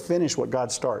faithful to finish what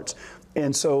God starts.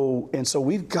 And so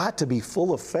we've got to be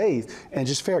full of faith and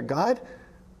just figure out, God,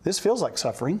 this feels like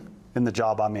suffering in the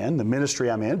job I'm in, the ministry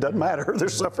I'm in. It doesn't matter.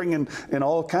 There's suffering in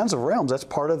all kinds of realms. That's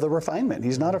part of the refinement.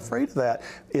 He's not afraid of that.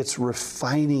 It's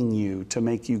refining you to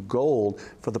make you gold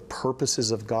for the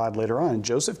purposes of God later on. And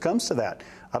Joseph comes to that.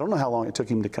 I don't know how long it took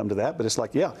him to come to that, but it's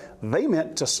like, yeah, they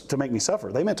meant to make me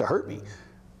suffer. They meant to hurt me.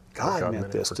 God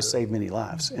meant this to save many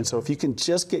lives. And so if you can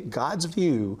just get God's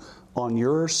view on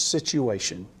your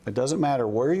situation, it doesn't matter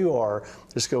where you are,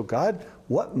 just go, God,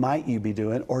 what might you be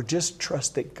doing? Or just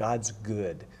trust that God's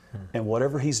good. And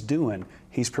whatever He's doing,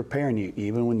 He's preparing you,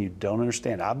 even when you don't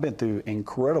understand. I've been through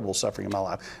incredible suffering in my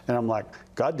life. And I'm like,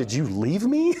 God, did you leave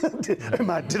me?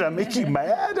 Did I make you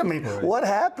mad? I mean, what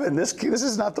happened? This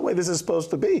is not the way this is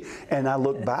supposed to be. And I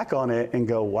look back on it and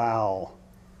go, wow.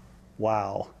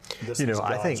 This is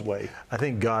God's way. I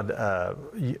think God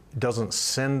doesn't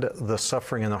send the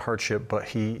suffering and the hardship, but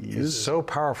He is so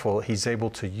powerful, He's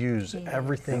able to use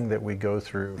everything that we go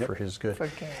through for His good.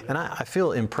 And I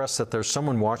feel impressed that there's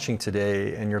someone watching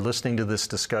today and you're listening to this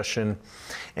discussion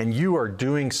and you are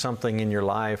doing something in your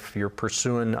life, you're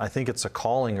pursuing, I think it's a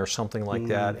calling or something like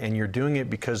that, and you're doing it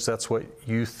because that's what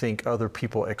you think other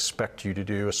people expect you to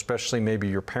do, especially maybe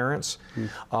your parents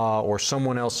or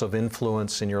someone else of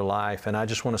influence in your life. life. And I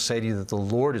just want to say to you that the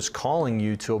Lord is calling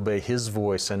you to obey His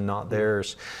voice and not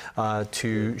theirs,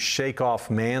 to shake off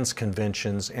man's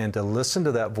conventions and to listen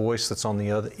to that voice that's on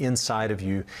the other inside of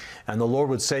you. And the Lord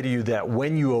would say to you that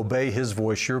when you obey His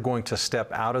voice, you're going to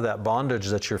step out of that bondage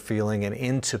that you're feeling and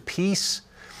into peace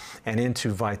and into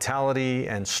vitality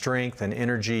and strength and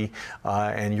energy,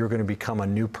 and you're going to become a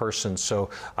new person.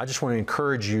 So I just want to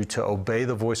encourage you to obey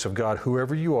the voice of God,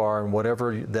 whoever you are and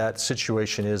whatever that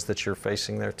situation is that you're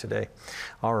facing there today.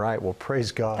 All right, well,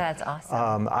 praise God. That's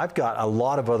awesome. I've got a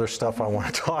lot of other stuff I want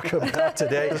to talk about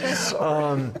today.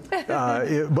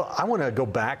 But I want to go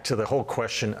back to the whole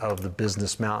question of the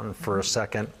business mountain for a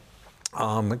second.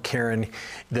 Karen,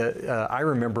 I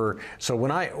remember, so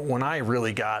when I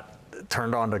really got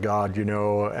turned on to God, you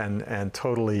know, and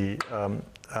totally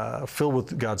filled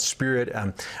with God's Spirit.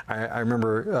 I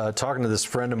remember talking to this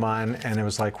friend of mine, and it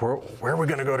was like, where are we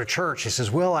going to go to church? He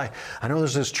says, well, I know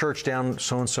there's this church down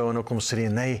so-and-so in Oklahoma City,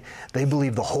 and they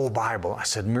believe the whole Bible. I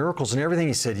said, miracles and everything?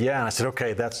 He said, yeah. And I said,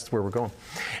 okay, that's where we're going.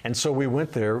 And so we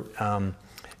went there,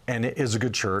 and it is a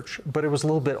good church, but it was a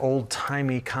little bit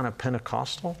old-timey, kind of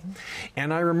Pentecostal.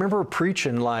 And I remember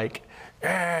preaching like,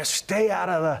 stay out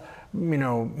of the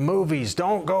movies,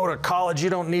 don't go to college, you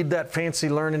don't need that fancy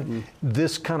learning,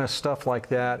 this kind of stuff like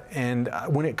that. And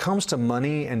when it comes to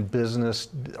money and business,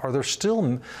 are there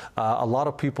still a lot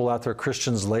of people out there,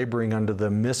 Christians, laboring under the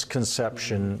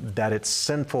misconception that it's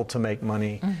sinful to make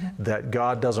money, that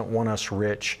God doesn't want us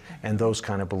rich, and those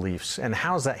kind of beliefs? And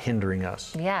how's that hindering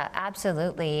us? Yeah,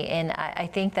 absolutely. And I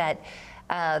think that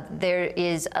there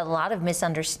is a lot of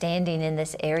misunderstanding in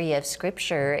this area of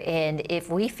Scripture, and if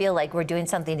we feel like we're doing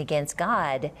something against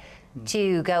God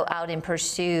to go out and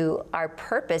pursue our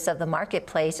purpose of the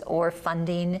marketplace or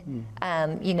funding,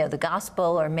 the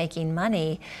gospel or making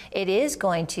money, it is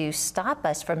going to stop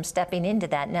us from stepping into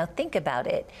that. Now, think about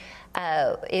it.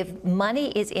 If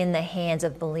money is in the hands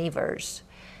of believers,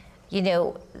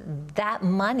 that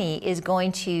money is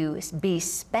going to be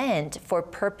spent for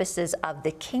purposes of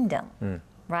the kingdom,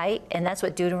 right? And that's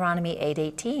what Deuteronomy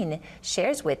 8:18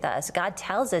 shares with us. God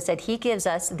tells us that He gives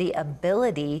us the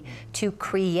ability to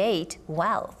create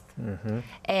wealth.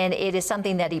 And it is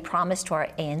something that He promised to our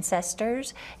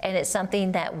ancestors, and it's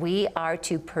something that we are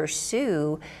to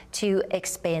pursue to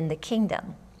expand the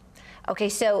kingdom. Okay,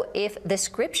 so if the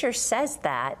Scripture says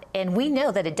that, and we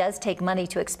know that it does take money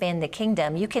to expand the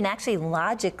kingdom, you can actually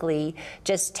logically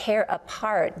just tear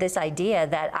apart this idea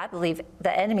that I believe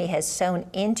the enemy has sown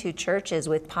into churches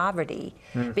with poverty,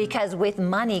 because with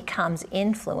money comes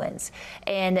influence.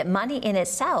 And money in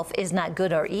itself is not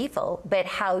good or evil, but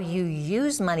how you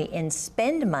use money and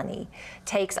spend money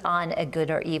takes on a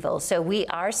good or evil. So we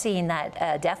are seeing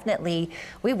that definitely.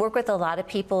 We work with a lot of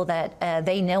people that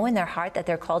they know in their heart that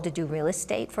they're called to do real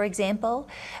estate, for example,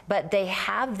 but they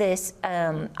have this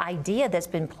idea that's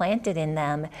been planted in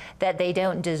them that they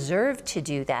don't deserve to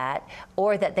do that,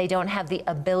 or that they don't have the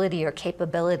ability or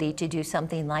capability to do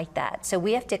something like that. So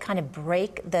we have to kind of break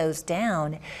those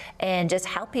down and just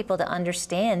help people to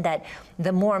understand that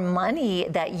the more money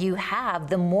that you have,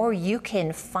 the more you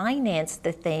can finance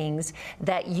the things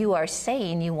that you are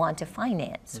saying you want to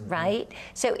finance, right?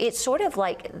 So it's sort of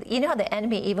like, how the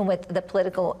enemy, even with the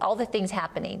political, all the things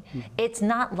happening, it's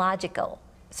not logical.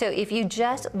 So if you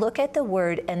just look at the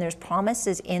word, and there's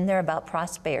promises in there about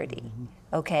prosperity,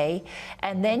 okay?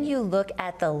 And then you look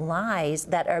at the lies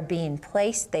that are being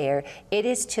placed there. It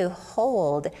is to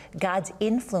hold God's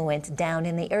influence down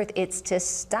in the earth. It's to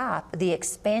stop the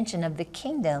expansion of the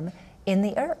kingdom in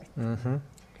the earth. Right.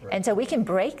 And so we can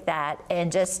break that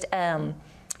and just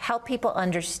help people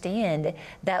understand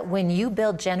that when you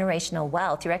build generational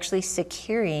wealth, you're actually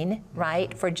securing,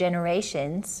 right, for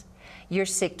generations. You're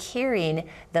securing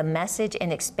the message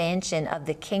and expansion of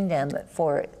the kingdom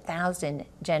for 1,000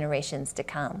 generations to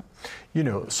come.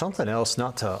 Something else,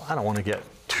 I don't want to get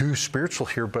too spiritual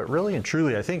here, but really and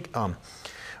truly, I think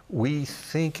we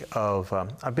think of,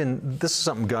 this is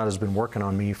something God has been working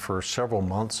on me for several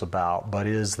months about, but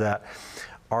is that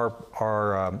the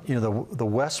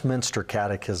Westminster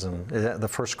Catechism, the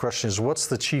first question is, what's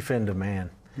the chief end of man?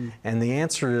 And the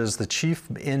answer is, the chief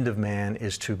end of man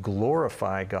is to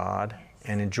glorify God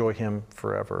and enjoy Him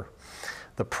forever.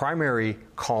 The primary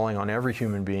calling on every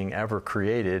human being ever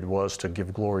created was to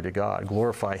give glory to God,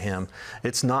 glorify Him.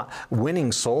 It's not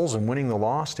winning souls and winning the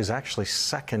lost is actually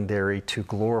secondary to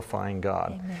glorifying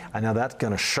God. Amen. I know that's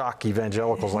going to shock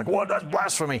evangelicals, like, what, that's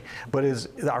blasphemy. But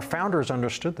our founders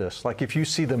understood this. Like, if you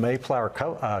see the Mayflower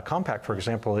Compact, for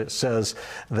example, it says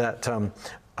that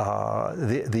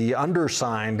the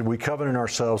undersigned, we covenant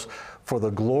ourselves for the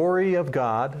glory of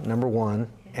God, number one,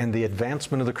 and the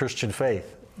advancement of the Christian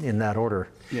faith. in that order.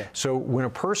 Yeah. So when a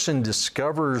person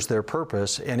discovers their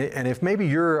purpose, and if maybe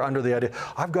you're under the idea,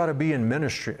 I've got to be in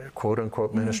ministry, quote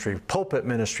unquote ministry, pulpit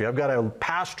ministry, I've got to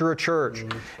pastor a church,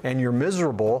 and you're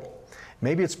miserable,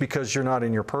 maybe it's because you're not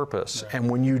in your purpose. Right. And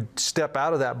when you step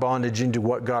out of that bondage into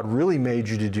what God really made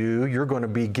you to do, you're going to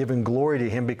be giving glory to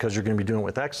Him because you're going to be doing it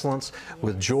with excellence,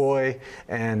 with joy,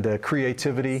 and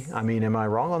creativity. I mean, am I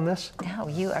wrong on this? No,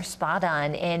 you are spot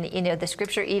on. And, you know, the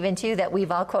scripture even, too, that we've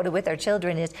all quoted with our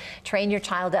children is, train your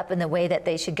child up in the way that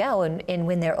they should go, and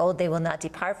when they're old, they will not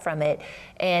depart from it.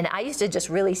 And I used to just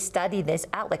really study this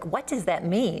out, like, what does that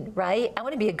mean, right? I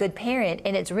want to be a good parent,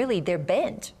 and it's really their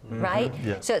bent, right?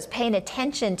 Yeah. So it's paying attention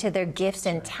to their gifts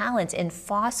and talents and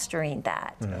fostering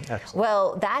that.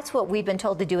 Well, that's what we've been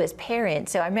told to do as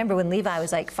parents. So I remember when Levi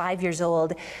was like 5 years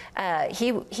old,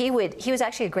 he was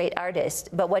actually a great artist,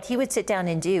 but what he would sit down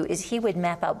and do is he would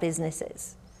map out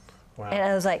businesses. Wow. And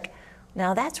I was like,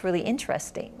 now that's really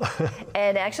interesting.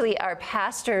 And actually our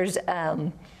pastor's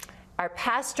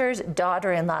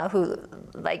daughter-in-law, who,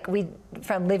 like, we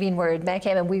from Living Word, Matt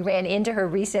came and we ran into her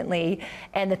recently,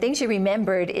 and the thing she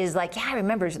remembered is like, yeah, I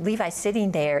remember Levi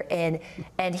sitting there and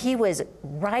he was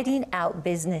writing out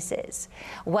businesses.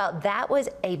 Well, that was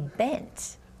a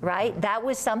bent, right? That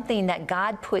was something that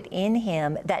God put in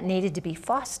him that needed to be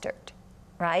fostered.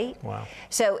 Right? Wow.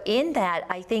 So in that,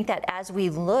 I think that as we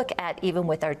look at, even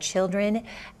with our children,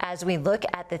 as we look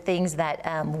at the things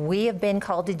that we have been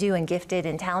called to do and gifted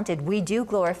and talented, we do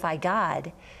glorify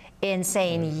God in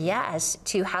saying yes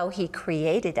to how He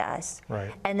created us,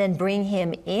 right, and then bring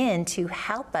Him in to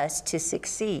help us to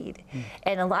succeed.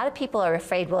 And a lot of people are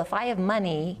afraid, well, if I have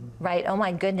money, right, oh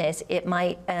my goodness, it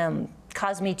might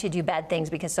cause me to do bad things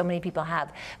because so many people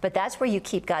have. But that's where you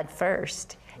keep God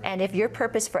first. And if your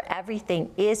purpose for everything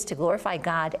is to glorify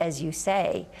God, as you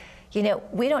say, you know,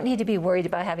 we don't need to be worried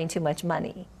about having too much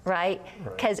money, right?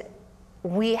 Because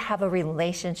we have a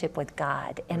relationship with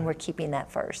God, and we're keeping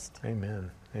that first.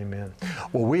 Amen. Amen.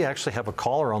 Well, we actually have a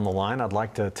caller on the line. I'd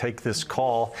like to take this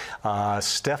call.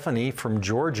 Stephanie from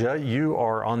Georgia, you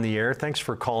are on the air. Thanks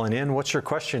for calling in. What's your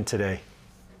question today?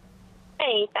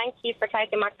 Hey, thank you for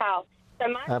taking my call. So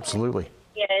my Absolutely.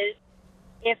 question is,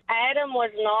 if Adam was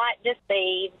not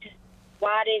deceived,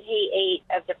 why did he eat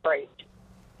of the fruit?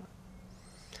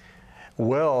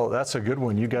 Well, that's a good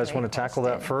one. You guys want to tackle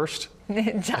that first?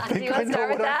 John, do you want to start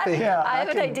with that? Yeah, I have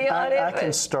an idea on it. I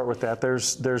can start with that.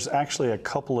 There's actually a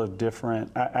couple of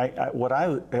different.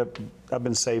 I've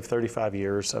been saved 35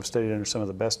 years. I've studied under some of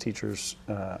the best teachers,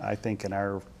 I think, in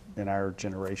our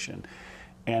generation.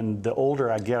 And the older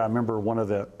I get, I remember one of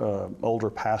the older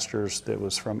pastors that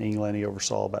was from England. He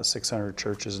oversaw about 600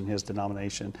 churches in his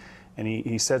denomination. And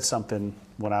he said something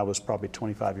when I was probably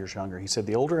 25 years younger. He said,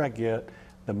 the older I get,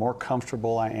 the more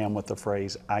comfortable I am with the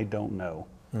phrase, I don't know.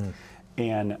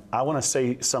 And I want to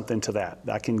say something to that.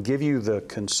 I can give you the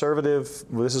conservative,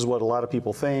 this is what a lot of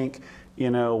people think,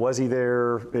 you know, was he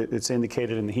there? It's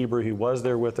indicated in the Hebrew he was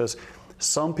there with us.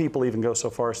 Some people even go so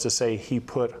far as to say he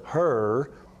put her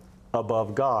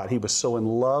above God. He was so in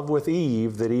love with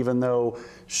Eve that even though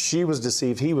she was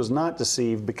deceived, he was not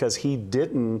deceived because he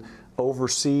didn't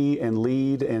oversee and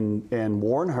lead and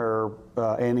warn her,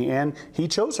 and he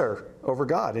chose her over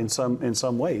God in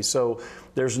some ways. So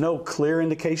there's no clear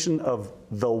indication of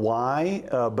the why,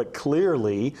 but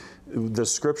clearly the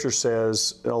scripture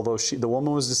says, although the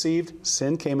woman was deceived,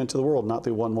 sin came into the world not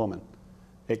through one woman.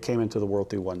 It came into the world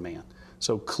through one man.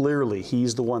 So clearly,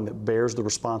 he's the one that bears the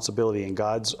responsibility in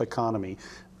God's economy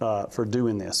for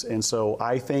doing this. And so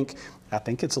I think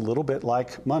it's a little bit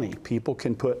like money. People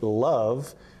can put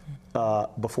love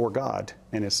before God,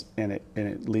 and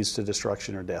it leads to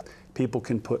destruction or death. People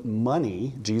can put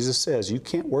money. Jesus says you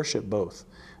can't worship both.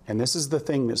 And this is the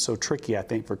thing that's so tricky, I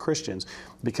think, for Christians,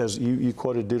 because you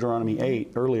quoted Deuteronomy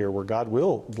 8 earlier, where God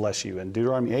will bless you. And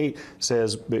Deuteronomy 8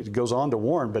 says, it goes on to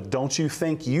warn, but don't you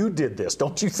think you did this?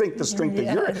 Don't you think the strength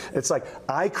that you're in? It's like,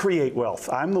 I create wealth.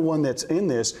 I'm the one that's in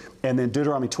this. And then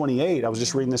Deuteronomy 28, I was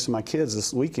just reading this to my kids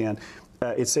this weekend.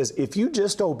 It says, if you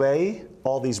just obey,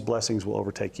 all these blessings will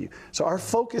overtake you. So our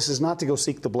focus is not to go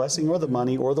seek the blessing or the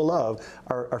money or the love.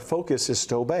 Our focus is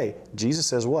to obey. Jesus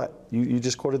says what? You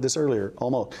just quoted this earlier,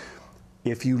 almost.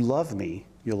 If you love me,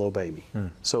 you'll obey me.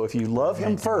 So if you love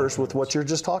him first with what you're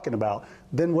just talking about,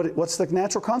 then what's the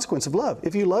natural consequence of love?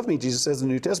 If you love me, Jesus says in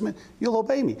the New Testament, you'll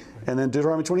obey me. And then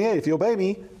Deuteronomy 28, if you obey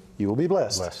me, you will be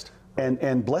blessed.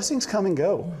 And blessings come and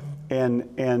go.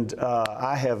 And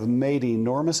I have made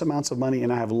enormous amounts of money,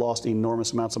 and I have lost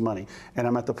enormous amounts of money. And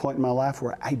I'm at the point in my life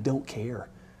where I don't care.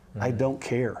 I don't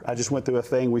care. I just went through a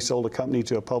thing. We sold a company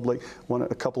to a public,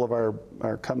 a couple of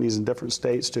our companies in different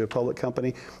states to a public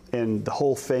company, and the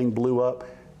whole thing blew up.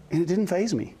 And it didn't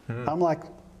faze me. I'm like,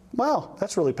 wow,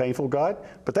 that's really painful, God,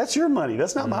 but that's your money.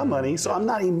 That's not my money, so I'm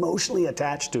not emotionally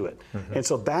attached to it. And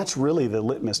so that's really the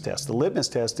litmus test. The litmus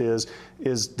test is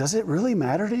does it really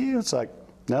matter to you? It's like,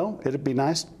 no, it'd be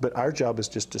nice, but our job is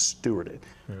just to steward it.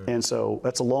 And so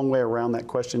that's a long way around that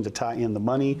question to tie in the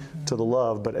money to the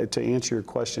love. But to answer your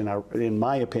question, in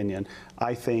my opinion,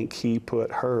 I think he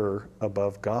put her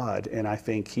above God. And I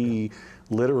think he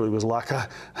literally was like,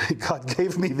 God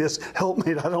gave me this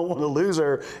helpmate, I don't want to lose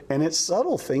her. And it's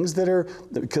subtle things that are,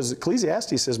 because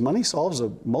Ecclesiastes says money solves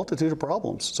a multitude of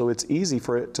problems. So it's easy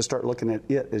for it to start looking at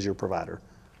it as your provider.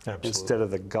 Absolutely. Instead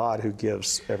of the God who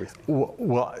gives everything.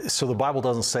 Well, so the Bible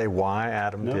doesn't say why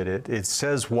Adam did it. It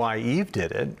says why Eve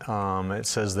did it. It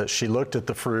says that she looked at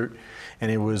the fruit and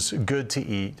it was good to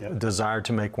eat, desired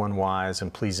to make one wise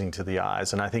and pleasing to the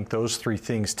eyes. And I think those three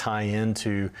things tie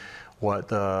into what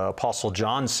the Apostle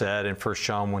John said in 1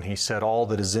 John when he said, all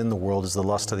that is in the world is the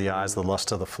lust of the eyes, the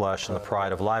lust of the flesh, and the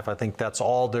pride of life. I think that's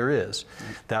all there is.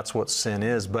 That's what sin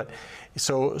is. But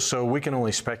so we can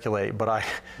only speculate, but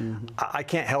I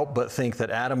can't help but think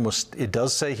that Adam was, it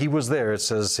does say he was there. It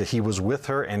says he was with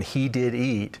her and he did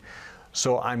eat.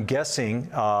 So I'm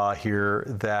guessing here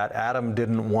that Adam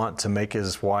didn't want to make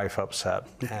his wife upset.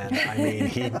 And I mean,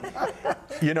 he,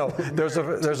 you know, there's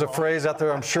a phrase out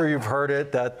there, I'm sure you've heard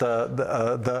it, that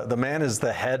the man is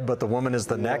the head, but the woman is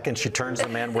the neck, and she turns the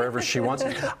man wherever she wants.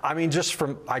 I mean,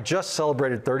 I just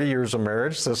celebrated 30 years of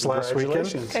marriage this last weekend.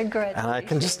 Congratulations. And I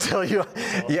can just tell you,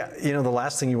 you know, the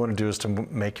last thing you want to do is to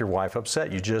make your wife upset.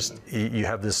 You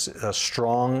have this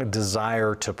strong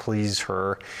desire to please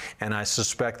her. And I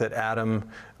suspect that Adam,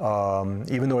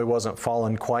 even though he wasn't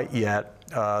fallen quite yet,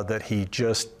 that he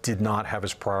just did not have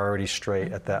his priorities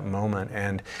straight at that moment.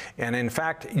 And in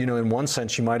fact, you know, in one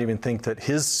sense, you might even think that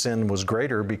his sin was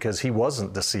greater because he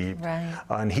wasn't deceived. Right.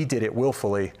 And he did it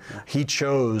willfully. He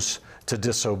chose to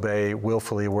disobey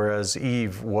willfully, whereas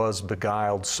Eve was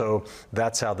beguiled. So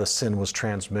that's how the sin was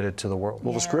transmitted to the world.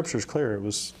 Well, the Scripture's clear.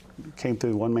 It came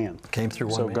through one man. Came through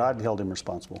one man. So God held him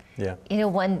responsible. Yeah. You know,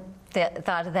 one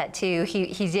thought of that too.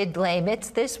 He did blame, it's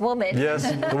this woman. Yes,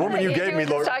 the woman you gave me,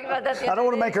 Lord. Talking about that I don't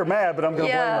want to make her mad, but I'm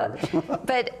going to blame her.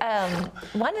 But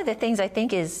one of the things I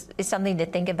think is something to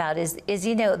think about is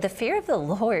you know, the fear of the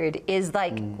Lord is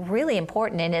like really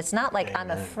important, and it's not like I'm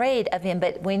afraid of him,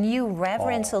 but when you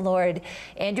reverence the Lord,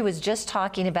 Andrew was just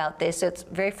talking about this, so it's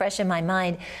very fresh in my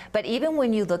mind. But even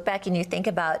when you look back and you think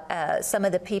about some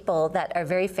of the people that are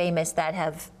very famous that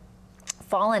have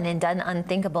fallen and done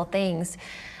unthinkable things,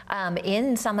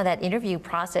 in some of that interview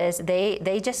process,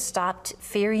 they just stopped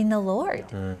fearing the Lord,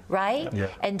 right? Yeah.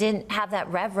 And didn't have that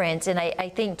reverence. And I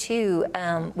think too,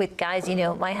 with guys, you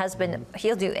know, my husband,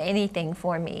 he'll do anything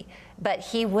for me, but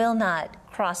he will not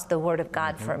cross the word of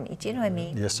God for me. Do you know what I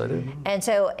mean? Yes, I do. And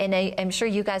so, and I'm sure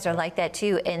you guys are like that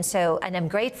too. And so, and I'm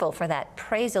grateful for that.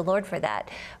 Praise the Lord for that.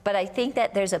 But I think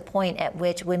that there's a point at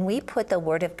which when we put the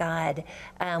word of God,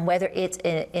 whether it's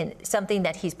in something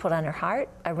that he's put on our heart,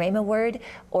 a rhema word,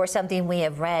 or something we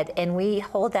have read, and we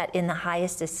hold that in the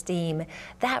highest esteem,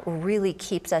 that really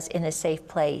keeps us in a safe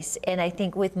place. And I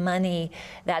think with money,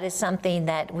 that is something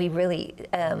that we really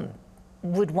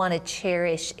would want to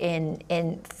cherish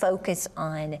and focus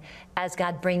on as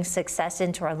God brings success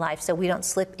into our life, so we don't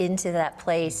slip into that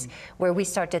place where we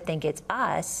start to think it's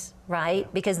us,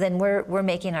 right? Because then we're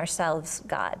making ourselves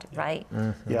God, right?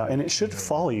 Yeah, and it should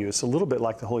follow you. It's a little bit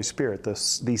like the Holy Spirit.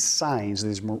 These signs,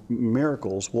 these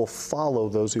miracles will follow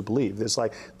those who believe. It's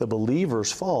like the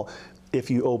believers fall. If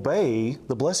you obey,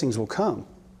 the blessings will come.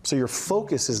 So your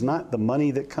focus is not the money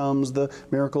that comes, the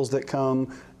miracles that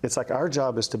come. It's like our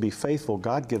job is to be faithful.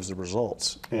 God gives the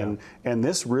results. And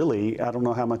this really, I don't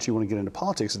know how much you want to get into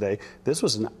politics today, this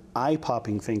was an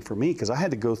eye-popping thing for me because I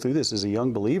had to go through this as a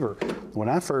young believer. When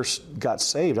I first got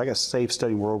saved, I got saved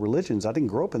studying world religions. I didn't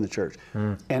grow up in the church.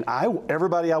 And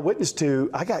everybody I witnessed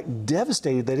to, I got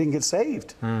devastated they didn't get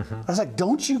saved. I was like,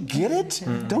 don't you get it?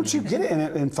 Don't you get it?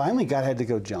 And finally God had to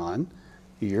go, John,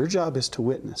 your job is to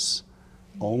witness.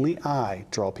 Only I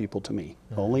draw people to me.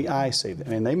 Only I save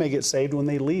them. And they may get saved when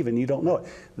they leave and you don't know it.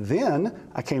 Then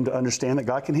I came to understand that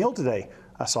God can heal today.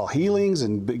 I saw healings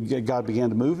and God began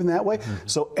to move in that way.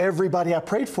 So everybody I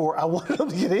prayed for, I wanted them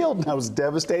to get healed, and I was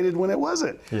devastated when it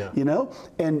wasn't. You know?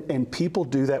 And people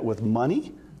do that with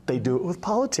money. They do it with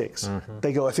politics.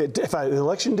 They go, if the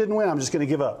election didn't win, I'm just going to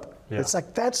give up. It's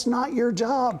like, that's not your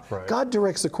job. God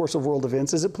directs the course of world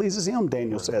events as it pleases him,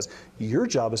 Daniel says. Your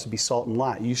job is to be salt and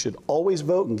light. You should always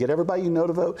vote and get everybody you know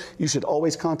to vote. You should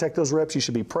always contact those reps. You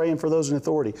should be praying for those in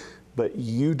authority. But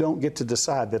you don't get to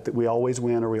decide that we always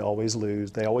win or we always lose.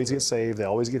 They always get saved. They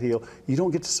always get healed. You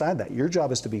don't get to decide that. Your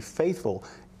job is to be faithful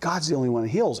God's the only one that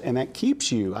heals, and that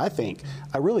keeps you, I think.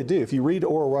 I really do. If you read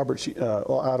Oral Roberts'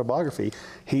 autobiography,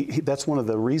 that's one of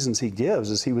the reasons he gives,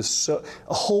 is he was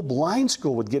a whole blind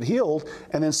school would get healed,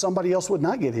 and then somebody else would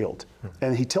not get healed.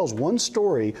 And he tells one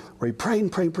story where he prayed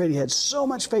and prayed and prayed. He had so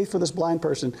much faith for this blind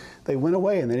person. They went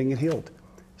away and they didn't get healed.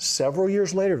 Several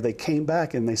years later, they came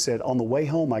back and they said, on the way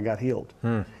home, I got healed.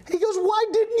 He goes, why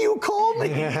didn't you call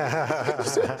me?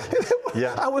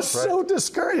 I was so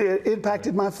discouraged. It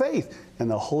impacted my faith.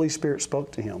 And the Holy Spirit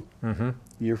spoke to him.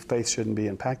 Your faith shouldn't be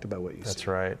impacted by what you see. That's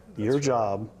right. Your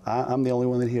job, I'm the only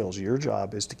one that heals. Your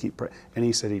job is to keep praying. And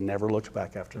he said he never looked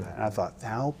back after that. And I thought,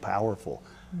 how powerful.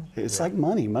 It's like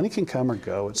money. Money can come or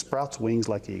go. It sprouts wings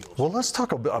like eagles. Well, let's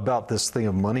talk about this thing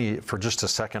of money for just a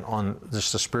second on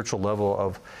just a spiritual level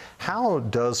of how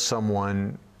does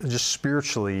someone just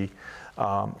spiritually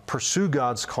pursue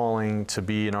God's calling to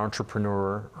be an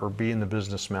entrepreneur or be in the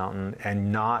business mountain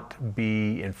and not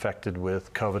be infected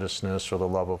with covetousness or the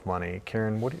love of money?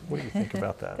 Karen, what do you think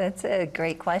about that? That's a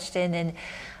great question.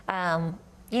 And,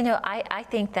 you know, I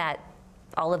think that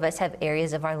all of us have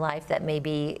areas of our life that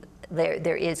maybe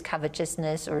there is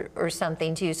covetousness or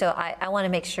something too. So I want to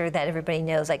make sure that everybody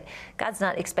knows, like, God's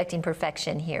not expecting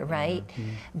perfection here, right?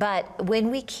 But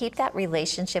when we keep that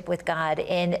relationship with God,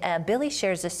 and Billy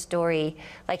shares a story,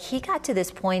 like, he got to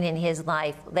this point in his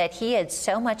life that he had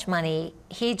so much money,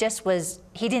 he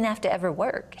didn't have to ever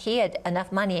work. He had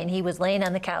enough money and he was laying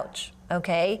on the couch,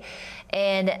 okay?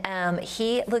 And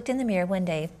he looked in the mirror one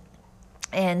day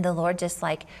and the Lord just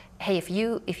like, hey, if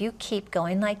you keep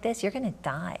going like this, you're gonna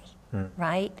die.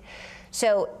 Right?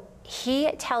 So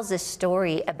he tells this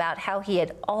story about how he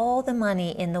had all the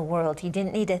money in the world. He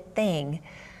didn't need a thing,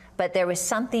 but there was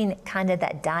something kind of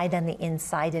that died on the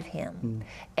inside of him.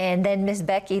 And then Miss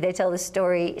Becky, they tell the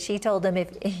story, she told him,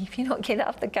 if you don't get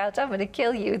off the couch, I'm going to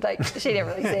kill you. Like, she didn't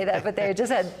really say that, but they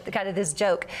just had kind of this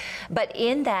joke. But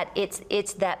in that,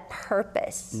 it's that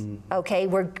purpose, okay?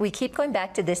 We keep going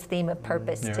back to this theme of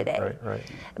purpose today. Right.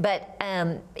 But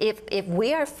if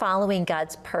we are following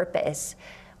God's purpose,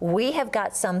 we have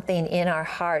got something in our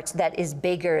hearts that is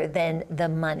bigger than the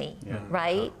money,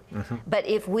 right? But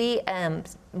if we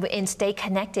and stay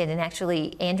connected, and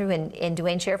actually Andrew and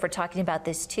Dwayne Sheriff are talking about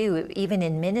this too, even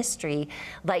in ministry,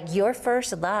 like, your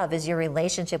first love is your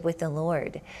relationship with the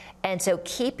Lord. And so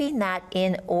keeping that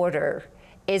in order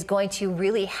is going to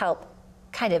really help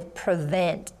kind of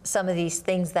prevent some of these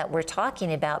things that we're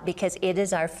talking about, because it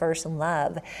is our first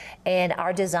love and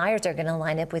our desires are going to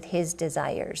line up with His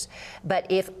desires. But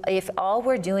if all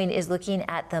we're doing is looking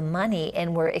at the money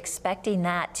and we're expecting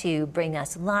that to bring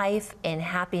us life and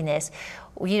happiness,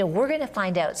 you know, we're going to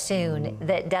find out soon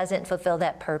that doesn't fulfill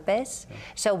that purpose.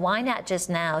 So why not just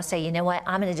now say, you know what,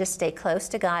 I'm going to just stay close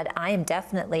to God. I'm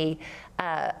definitely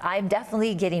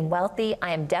getting wealthy.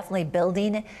 I am definitely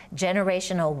building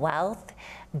generational wealth.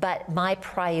 But my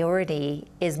priority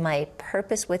is my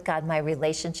purpose with God, my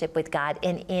relationship with God.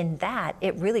 And in that,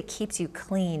 it really keeps you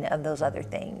clean of those other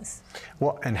things.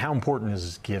 Well, and how important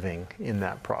is giving in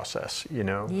that process? You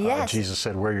know, Yes. Jesus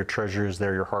said, where your treasure is,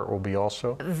 there your heart will be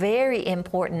also. Very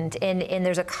important. And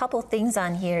there's a couple things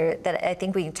on here that I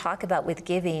think we can talk about with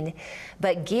giving.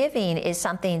 But giving is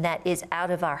something that is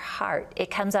out of our heart. It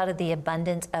comes out of the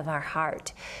abundance of our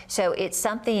heart. So it's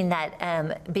something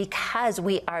that, because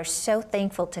we are so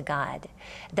thankful to God,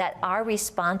 that our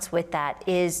response with that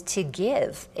is to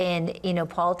give. And, you know,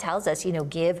 Paul tells us, you know,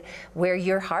 give where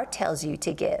your heart tells you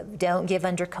to give. Don't give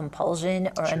under compulsion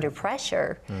or under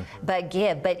pressure, but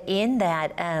give. But in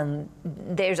that,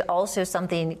 there's also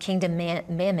something, kingdom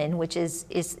mammon, which is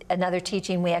another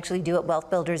teaching we actually do at Wealth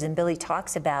Builders, and Billy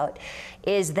talks about,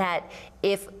 is that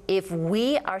if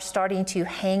we are starting to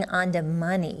hang on to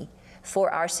money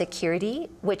for our security,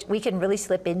 which we can really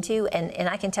slip into, and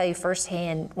I can tell you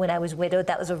firsthand, when I was widowed,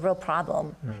 that was a real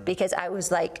problem, because I was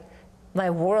like,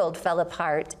 my world fell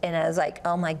apart, and I was like,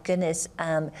 oh my goodness.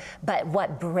 But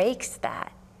what breaks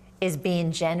that is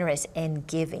being generous and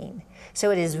giving.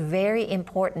 So it is very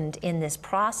important in this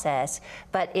process,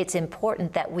 but it's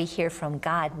important that we hear from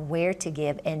God where to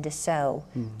give and to sow,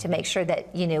 to make sure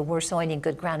that, you know, we're sowing in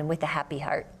good ground and with a happy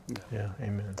heart. Yeah,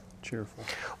 amen. Cheerful.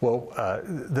 Well,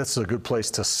 this is a good place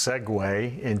to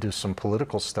segue into some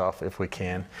political stuff if we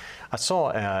can. I saw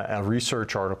a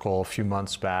research article a few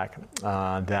months back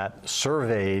that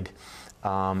surveyed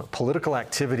political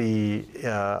activity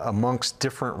amongst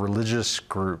different religious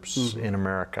groups in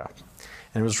America.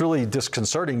 And it was really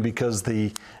disconcerting because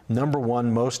the #1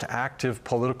 most active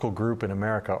political group in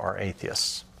America are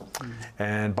atheists.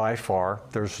 And by far,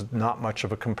 there's not much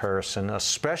of a comparison,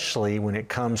 especially when it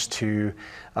comes to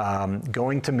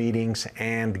going to meetings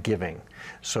and giving.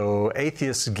 So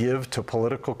atheists give to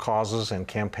political causes and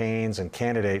campaigns and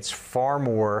candidates far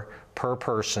more per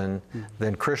person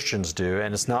than Christians do,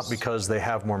 and it's not because they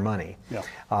have more money. Yeah.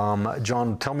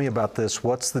 John, tell me about this.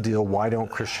 What's the deal? Why don't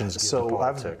Christians give to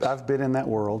politics? I've been in that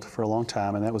world for a long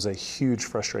time, and that was a huge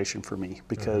frustration for me,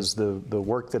 because the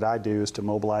work that I do is to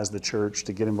mobilize the church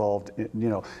to get involved,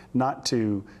 not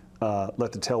to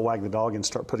let the tail wag the dog and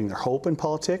start putting their hope in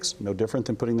politics, no different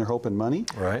than putting their hope in money,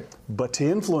 right? But to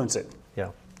influence it.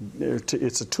 Yeah.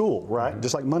 It's a tool, right?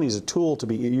 Just like money is a tool to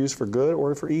be used for good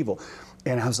or for evil.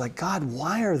 And I was like, God,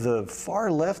 why are the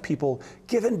far left people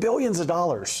giving billions of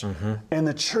dollars? And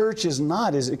the church is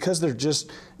not? Is it because they're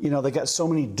just, they got so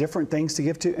many different things to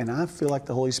give to? And I feel like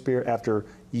the Holy Spirit, after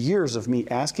years of me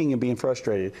asking and being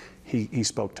frustrated, he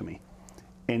spoke to me.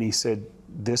 And he said,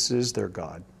 this is their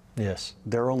God. Yes.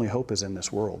 Their only hope is in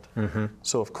this world.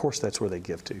 So of course that's where they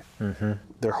give to.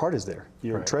 Their heart is there.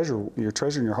 Your treasure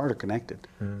and your heart are connected.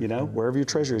 Wherever your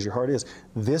treasure is, your heart is.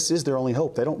 This is their only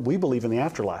hope. We believe in the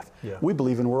afterlife. Yeah. We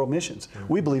believe in world missions.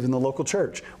 We believe in the local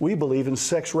church. We believe in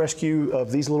sex rescue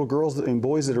of these little girls and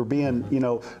boys that are being,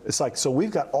 it's like, so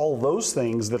we've got all those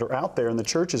things that are out there, and the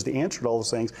church is the answer to all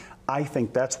those things. I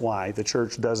think that's why the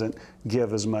church doesn't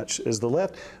give as much as the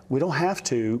left. We don't have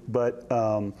to, but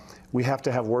we have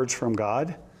to have words from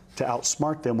God to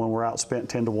outsmart them when we're outspent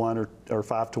 10 to 1 or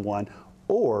 5 to 1,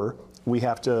 or we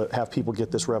have to have people get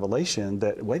this revelation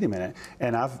that, wait a minute,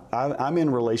 and I'm in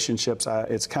relationships.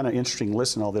 It's kind of interesting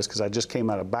listening to all this, because I just came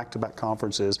out of back-to-back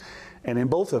conferences, and in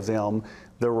both of them,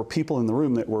 there were people in the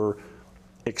room that were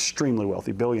extremely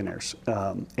wealthy, billionaires.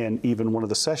 And even one of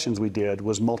the sessions we did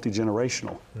was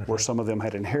multi-generational, where some of them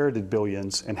had inherited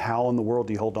billions, and how in the world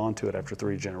do you hold on to it after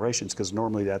 3 generations? Because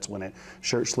normally that's when it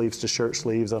shirt sleeves to shirt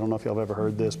sleeves. I don't know if y'all have ever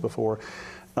heard this before.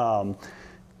 And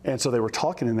so they were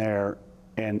talking in there,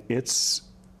 and it's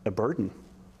a burden.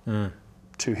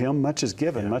 To him, much is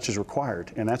given, much is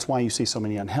required. And that's why you see so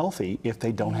many unhealthy if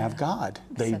they don't have God.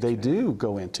 They do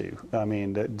go into. I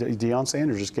mean, Deion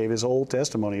Sanders just gave his whole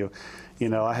testimony of,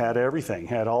 I had everything,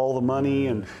 had all the money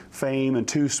and fame and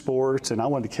 2 sports, and I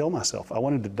wanted to kill myself. I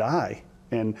wanted to die.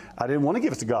 And I didn't want to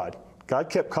give it to God. God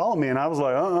kept calling me, and I was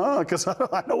like, because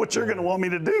I know what you're going to want me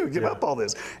to do, give up all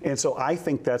this. And so I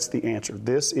think that's the answer.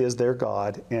 This is their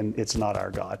God, and it's not our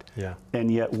God. Yeah.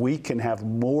 And yet we can have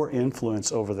more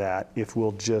influence over that if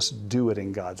we'll just do it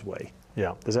in God's way.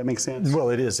 Yeah. Does that make sense? Well,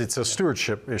 it is. It's a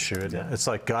stewardship issue. It's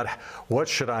like, God, what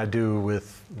should I do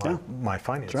with my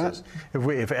finances?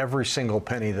 Right. If every single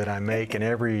penny that I make and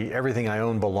everything I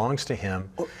own belongs to Him,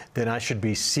 then I should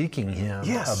be seeking Him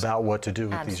about what to do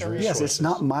with these resources. Yes, it's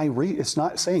not it's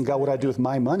not saying, God, what I do with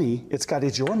my money. It's God,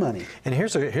 it's your money. And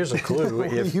here's a clue. What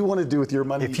do you want to do with your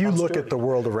money? If you look at the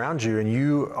world around you and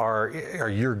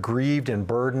you're grieved and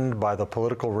burdened by the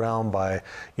political realm, by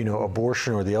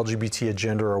abortion or the LGBT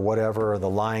agenda or whatever, or the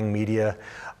lying media,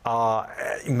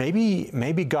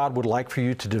 maybe God would like for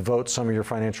you to devote some of your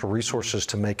financial resources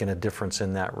to making a difference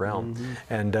in that realm.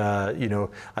 And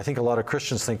I think a lot of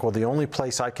Christians think, well, the only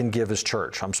place I can give is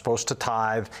church. I'm supposed to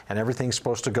tithe, and everything's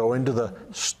supposed to go into the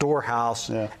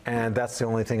storehouse, and that's the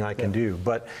only thing I can do.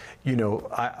 But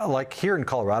like here in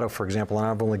Colorado, for example, and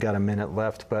I've only got a minute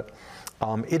left, but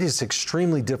it is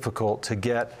extremely difficult to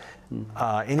get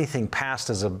anything passed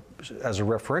as a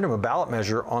referendum, a ballot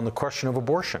measure on the question of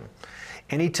abortion.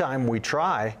 Anytime we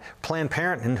try, Planned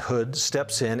Parenthood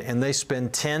steps in and they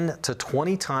spend 10 to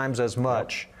 20 times as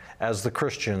much as the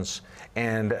Christians,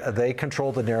 and they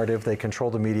control the narrative, they control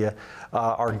the media.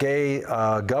 Our gay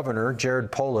governor,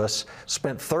 Jared Polis,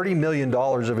 spent $30 million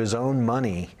of his own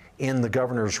money in the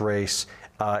governor's race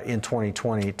in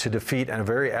 2020 to defeat a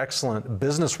very excellent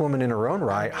businesswoman in her own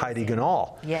right, Heidi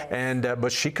Ganahl. Yes. And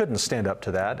but she couldn't stand up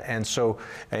to that. And so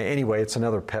anyway, it's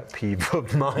another pet peeve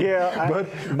of mine. Yeah, but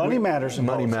money matters.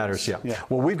 Money matters, yeah.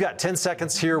 Well, we've got 10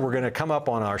 seconds here. We're going to come up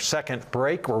on our second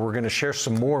break, where we're going to share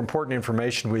some more important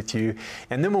information with you.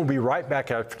 And then we'll be right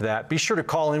back after that. Be sure to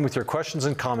call in with your questions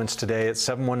and comments today at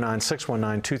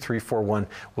 719-619-2341.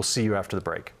 We'll see you after the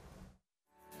break.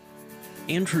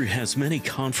 Andrew has many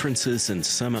conferences and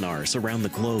seminars around the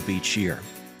globe each year.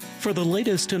 For the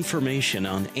latest information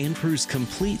on Andrew's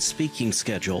complete speaking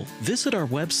schedule, visit our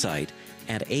website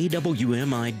at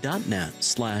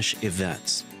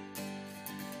awmi.net/events.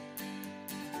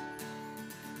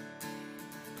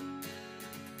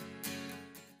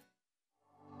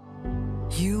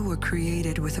 You were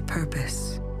created with a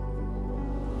purpose,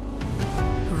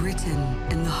 written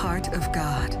in the heart of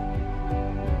God.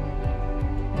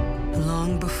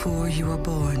 Long before you were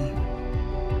born,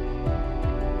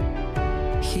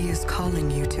 He is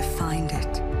calling you to find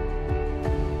it.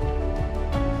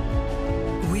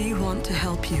 We want to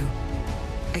help you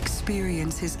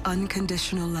experience His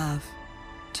unconditional love,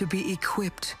 to be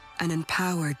equipped and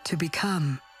empowered to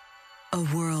become a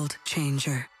world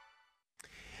changer.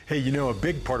 Hey, you know, a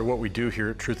big part of what we do here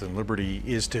at Truth and Liberty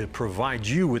is to provide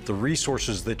you with the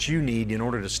resources that you need in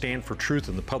order to stand for truth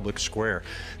in the public square.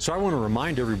 So I want to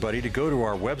remind everybody to go to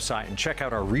our website and check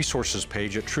out our resources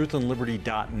page at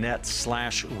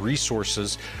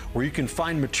truthandliberty.net/resources, where you can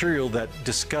find material that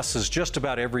discusses just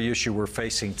about every issue we're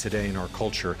facing today in our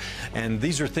culture. And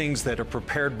these are things that are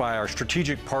prepared by our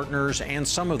strategic partners and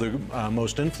some of the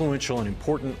most influential and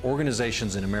important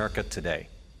organizations in America today.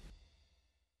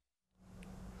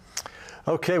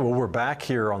 Okay, well, we're back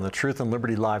here on the Truth and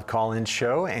Liberty Live call-in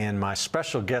show, and my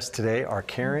special guests today are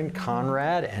Karen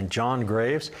Conrad and John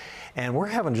Graves, and we're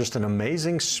having just an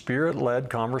amazing spirit-led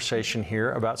conversation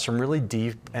here about some really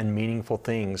deep and meaningful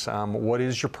things. What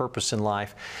is your purpose in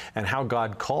life, and how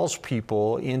God calls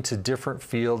people into different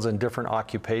fields and different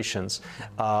occupations.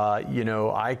 You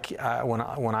know,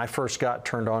 when I first got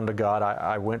turned on to God,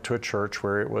 I went to a church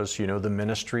where it was, you know, the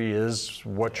ministry is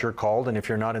what you're called, and if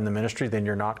you're not in the ministry, then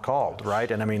you're not called, right?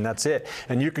 And I mean, that's it.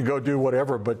 And you can go do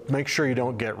whatever, but make sure you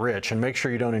don't get rich and make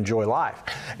sure you don't enjoy life.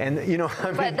 And, you know, I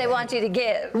mean, but they want you to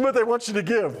give. But they want you to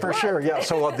give, for sure, yeah.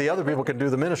 So the other people can do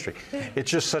the ministry.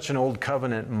 It's just such an old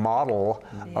covenant model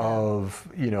of,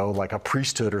 you know, like a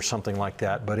priesthood or something like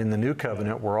that. But in the new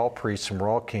covenant, we're all priests and we're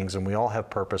all kings and we all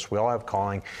have purpose, we all have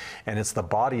calling. And it's the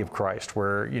body of Christ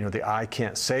where, you know, the eye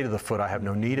can't say to the foot, I have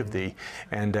no need of thee.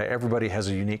 And everybody has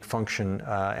a unique function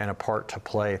and a part to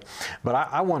play. But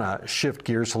I want to shift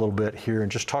gears a little bit here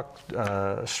and just start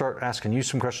asking you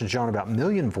some questions, John, about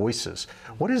million voices.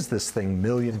 What is this thing,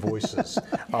 million voices?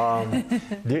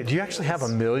 Do you actually have a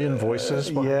million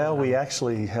voices? Yeah, we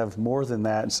actually have more than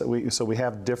that. So we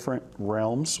have different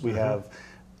realms. We have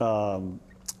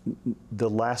the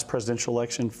last presidential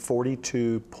election,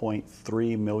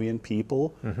 42.3 million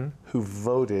people who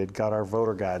voted, got our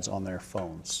voter guides on their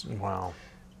phones. Wow.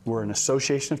 We're an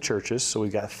association of churches, so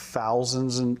we've got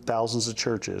thousands and thousands of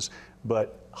churches,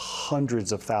 but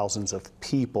hundreds of thousands of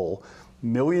people.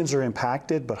 Millions are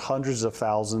impacted, but hundreds of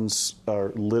thousands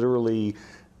are literally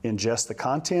ingest the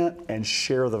content and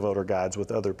share the voter guides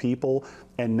with other people.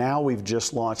 And now we've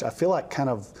just launched, I feel like kind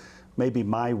of maybe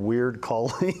my weird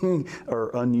calling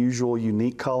or unusual,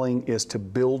 unique calling is to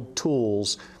build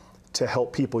tools to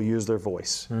help people use their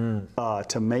voice,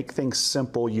 to make things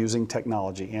simple using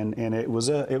technology. And it was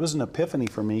an epiphany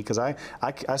for me because I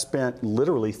spent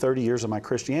literally 30 years of my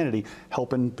Christianity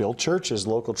helping build churches,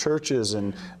 local churches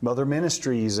and other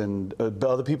ministries and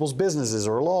other people's businesses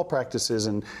or law practices.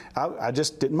 And I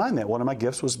just didn't mind that. One of my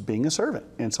gifts was being a servant.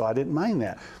 And so I didn't mind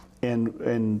that.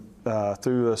 And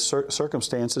through the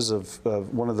circumstances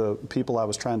of one of the people I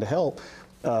was trying to help,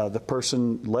 the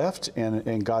person left,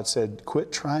 and God said,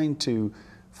 quit trying to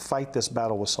fight this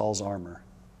battle with Saul's armor.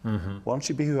 Why don't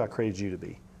you be who I created you to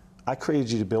be? I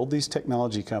created you to build these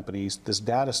technology companies, this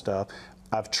data stuff.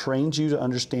 I've trained you to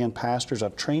understand pastors.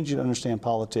 I've trained you to understand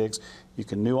politics. You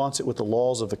can nuance it with the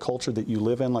laws of the culture that you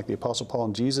live in, like the Apostle Paul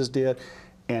and Jesus did.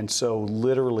 And so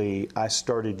literally I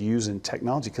started using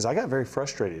technology because I got very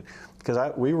frustrated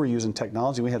because we were using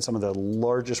technology. We had some of the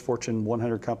largest Fortune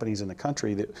 100 companies in the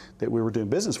country that we were doing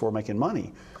business for, making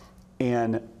money.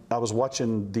 And I was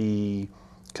watching the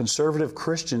conservative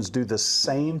Christians do the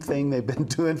same thing they've been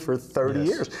doing for 30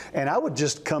 years. And I would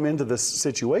just come into this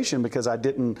situation because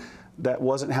that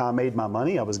wasn't how I made my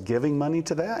money. I was giving money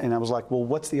to that. And I was like, well,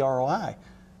 what's the ROI?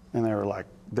 And they were like,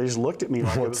 they just looked at me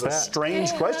like it was a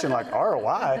strange question, like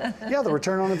ROI. Yeah, the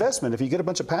return on investment. If you get a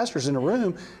bunch of pastors in a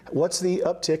room, what's the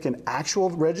uptick in actual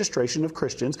registration of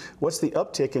Christians? What's the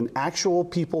uptick in actual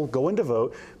people going to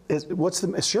vote?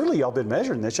 Surely y'all been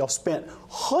measuring this. Y'all spent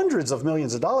hundreds of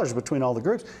millions of dollars between all the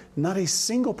groups. Not a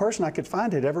single person I could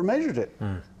find had ever measured it.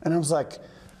 And I was like,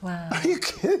 wow. Are you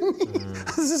kidding me?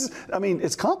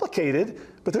 It's complicated,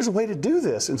 but there's a way to do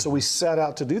this. And so we set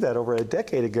out to do that over a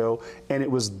decade ago, and it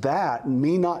was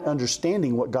me not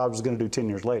understanding what God was going to do 10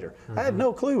 years later. I had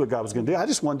no clue what God was going to do. I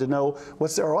just wanted to know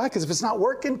what's the ROI, because if it's not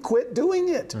working, quit doing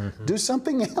it. Do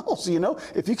something else, you know?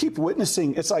 If you keep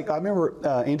witnessing, it's like, I remember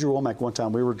Andrew Womack one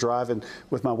time, we were driving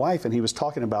with my wife, and he was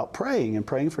talking about praying and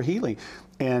praying for healing.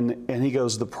 And he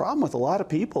goes, the problem with a lot of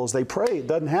people is they pray, it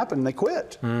doesn't happen, and they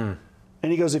quit.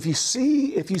 And he goes, if you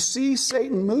see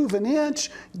Satan move an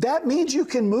inch, that means you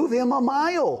can move him a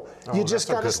mile. You just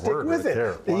got to stick with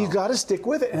it. Wow. You got to stick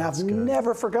with it. And I've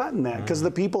never forgotten that, because the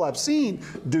people I've seen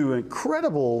do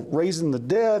incredible raising the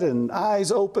dead and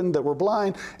eyes open that were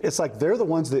blind. It's like they're the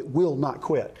ones that will not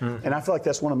quit. And I feel like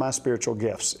that's one of my spiritual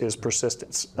gifts, is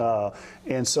persistence.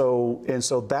 And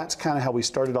so that's kind of how we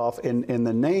started off. And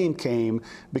the name came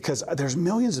because there's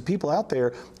millions of people out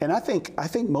there. And I think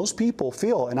most people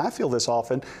feel, and I feel this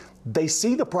often, they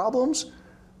see the problems,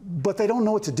 but they don't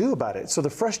know what to do about it. So they're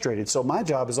frustrated. So my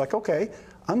job is like, okay,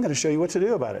 I'm going to show you what to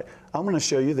do about it. I'm going to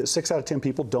show you that 6 out of 10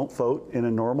 people don't vote in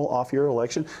a normal off-year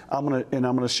election. I'm going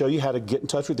to show you how to get in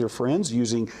touch with your friends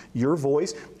using your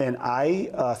voice. And I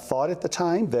thought at the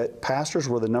time that pastors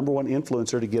were the #1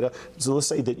 influencer to get so let's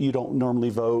say that you don't normally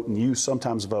vote and you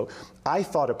sometimes vote. I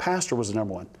thought a pastor was the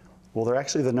 #1. Well, they're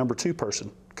actually the #2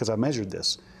 person, because I measured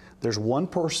this. There's one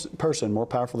person more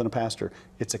powerful than a pastor.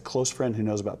 It's a close friend who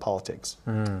knows about politics.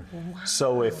 Wow.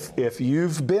 So if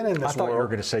you've been in this world, I thought you were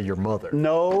going to say your mother.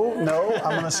 No,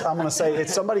 I'm going to say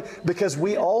it's somebody, because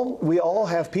we all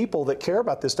have people that care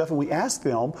about this stuff, and we ask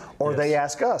them, or they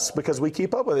ask us, because we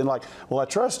keep up with it. And like, well, I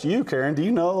trust you, Karen. Do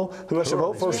you know who I should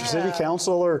vote for city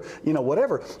council, or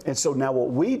whatever? And so now what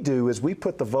we do is we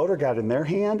put the voter guide in their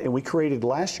hand, and we created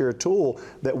last year a tool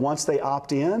that once they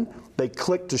opt in, they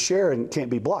click to share and can't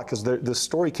be blocked, because the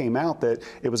story came out that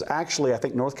it was actually, I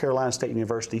think, North Carolina State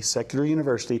University, secular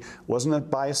university, wasn't a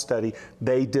biased study.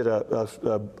 They did a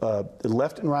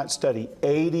left and right study.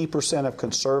 80% of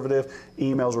conservative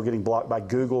emails were getting blocked by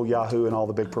Google, Yahoo, and all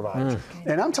the big providers.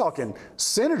 And I'm talking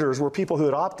senators were people who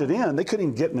had opted in. They couldn't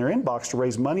even get in their inbox to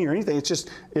raise money or anything.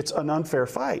 It's an unfair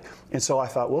fight. And so I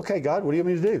thought, well, okay, God, what do you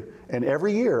want me to do? And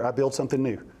every year I build something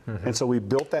new. And so we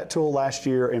built that tool last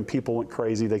year, and people went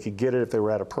crazy. They could get it if they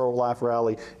were at a pro-life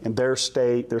rally in their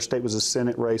state. Their state was a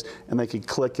Senate race, and they could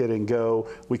click it and go.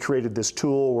 We created this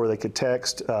tool where they could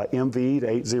text MV to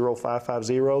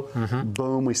 80550.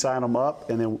 Boom, we sign them up,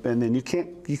 and then you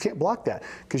can't block that,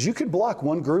 because you could block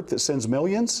one group that sends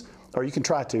millions. Or you can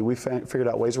try to. We figured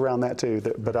out ways around that too,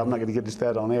 but I'm not going to get into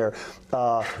that on air.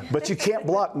 But you can't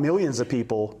block millions of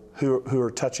people who are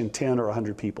touching 10 or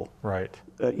 100 people. Right.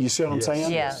 You see what I'm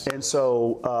saying? Yeah. And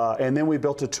so, and then we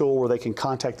built a tool where they can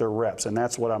contact their reps, and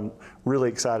that's what I'm really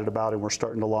excited about, and we're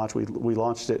starting to launch. We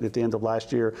launched it at the end of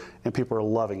last year, and people are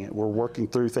loving it. We're working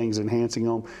through things, enhancing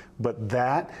them. But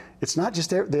it's not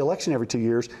just the election every 2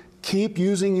 years. Keep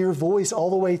using your voice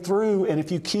all the way through, and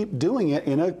if you keep doing it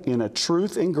in a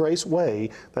truth and grace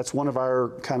way, that's one of our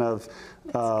kind of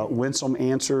winsome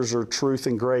answers, or truth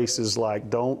and grace is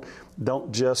like, don't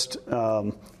just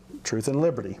truth and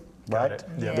liberty, right?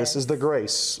 Yes. This is the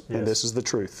grace, and this is the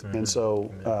truth. And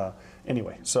so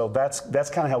anyway, so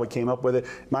that's kind of how we came up with it.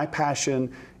 My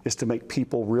passion is to make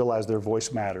people realize their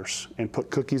voice matters, and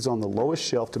put cookies on the lowest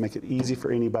shelf to make it easy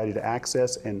for anybody to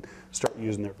access and start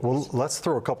using their voice. Well, let's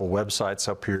throw a couple websites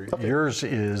up here. Okay. Yours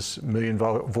is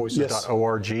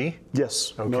millionvoices.org.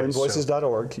 Yes, okay,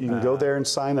 millionvoices.org. You can go there and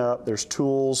sign up. There's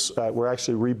tools. We're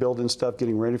actually rebuilding stuff,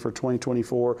 getting ready for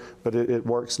 2024, but it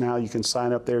works now. You can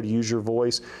sign up there to use your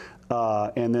voice.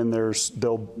 And then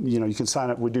you can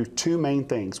sign up. We do 2 main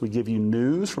things. We give you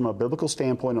news from a biblical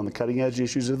standpoint on the cutting edge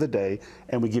issues of the day,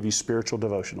 and we give you spiritual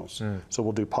devotionals. So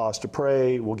we'll do Pause to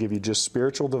Pray. We'll give you just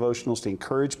spiritual devotionals to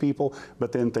encourage people,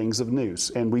 but then things of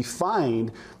news. And we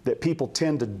find that people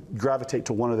tend to gravitate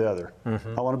to one or the other.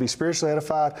 I want to be spiritually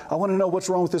edified. I want to know what's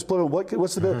wrong with this political.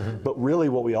 What's the bill? But really,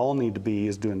 what we all need to be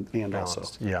is doing and also.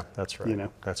 Yeah, that's right.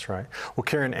 That's right. Well,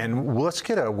 Karen, and let's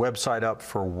get a website up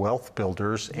for wealth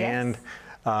builders. Yes. And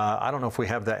I don't know if we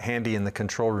have that handy in the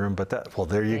control room, but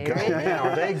there you go.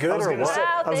 Are they good or what?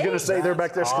 I was going to say they're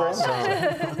back there scrambling.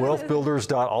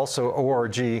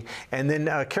 Wealthbuilders.org. And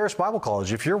then Charis Bible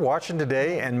College. If you're watching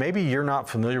today and maybe you're not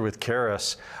familiar with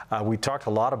Charis, we talked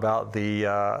a lot about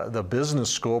the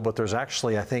business school, but there's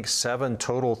actually, I think, 7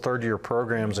 total third-year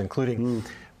programs, including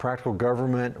practical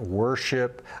government,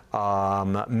 worship,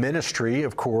 ministry,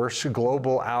 of course,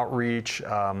 global outreach.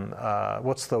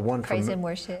 What's the one Praise from and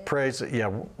worship. Praise,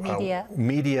 yeah.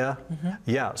 Media.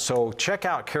 Yeah. So check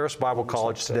out Charis Bible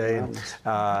College today,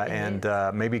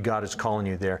 and maybe God is calling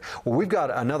you there. Well, we've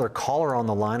got another caller on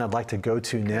the line I'd like to go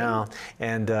to now,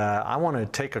 and I want to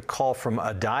take a call from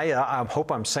Adaya. I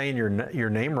hope I'm saying your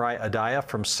name right, Adaya,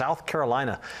 from South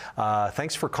Carolina.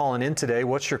 Thanks for calling in today.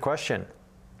 What's your question?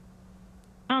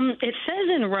 It says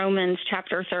in Romans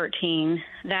chapter 13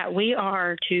 that we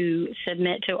are to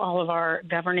submit to all of our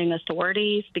governing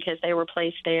authorities because they were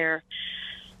placed there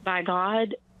by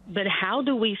God. But how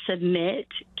do we submit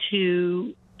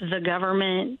to the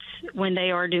government when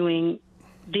they are doing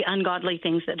the ungodly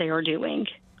things that they are doing.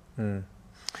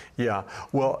 Yeah,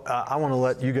 well, I want to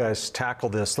let you guys tackle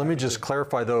this. Let me just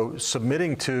clarify, though,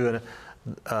 submitting to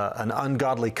an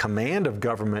ungodly command of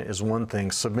government is one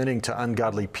thing. Submitting to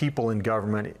ungodly people in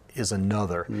government is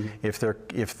another. If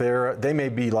they may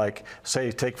be like,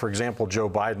 say, take for example Joe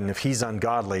Biden. If he's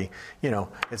ungodly,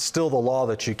 it's still the law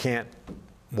that you can't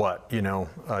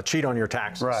cheat on your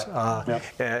taxes. Right.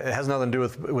 It has nothing to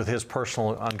do with his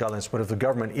personal ungodliness. But if the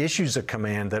government issues a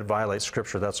command that violates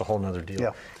Scripture, that's a whole other deal.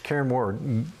 Yeah. Karen Moore,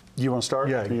 you want to start?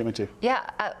 Yeah, you get me too. Yeah.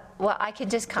 Well, I can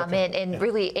just comment, and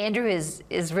really, Andrew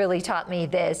is really taught me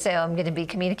this, so I'm going to be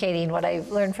communicating what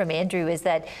I've learned from Andrew, is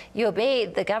that you obey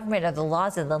the government of the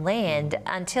laws of the land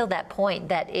until that point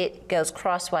that it goes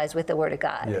crosswise with the Word of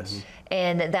God. Yes.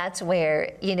 And that's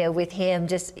where, with him,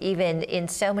 just even in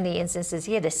so many instances,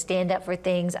 he had to stand up for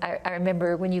things. I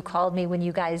remember when you called me, when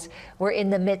you guys were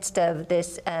in the midst of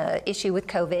this issue with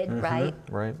COVID, right?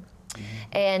 Right.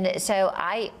 And so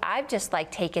I've just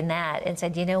taken that and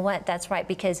said, you know what, that's right,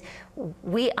 because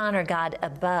we honor God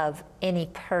above any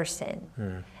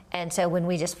person. And so when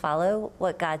we just follow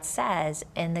what God says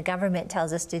and the government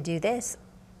tells us to do this,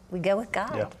 we go with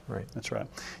God. Yeah, right. That's right.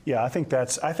 Yeah, I think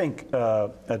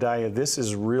Adaya, this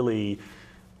is really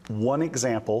one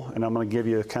example, and I'm going to give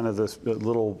you kind of this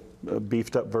little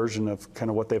beefed up version of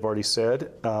kind of what they've already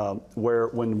said, where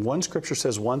when one scripture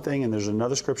says one thing and there's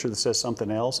another scripture that says something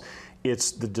else,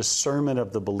 it's the discernment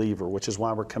of the believer, which is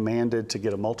why we're commanded to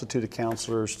get a multitude of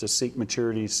counselors, to seek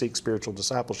maturity, seek spiritual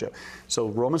discipleship. So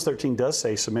Romans 13 does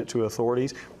say submit to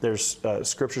authorities. There's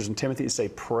scriptures in Timothy that say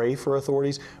pray for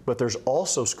authorities, but there's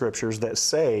also scriptures that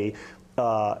say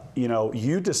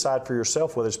you decide for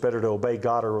yourself whether it's better to obey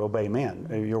God or obey man.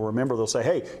 You'll remember they'll say,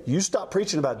 hey, you stop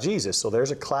preaching about Jesus. So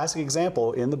there's a classic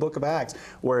example in the book of Acts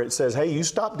where it says, hey, you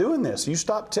stop doing this. You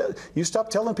stop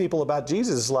telling people about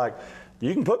Jesus. It's like,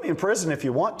 you can put me in prison if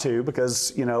you want to,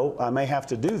 because, I may have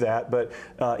to do that. But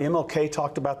MLK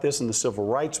talked about this in the civil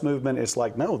rights movement. It's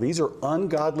like, no, these are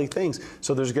ungodly things.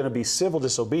 So there's going to be civil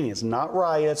disobedience, not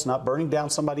riots, not burning down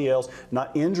somebody else,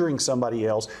 not injuring somebody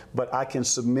else. But I can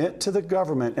submit to the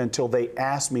government until they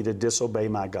ask me to disobey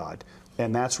my God.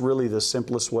 And that's really the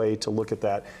simplest way to look at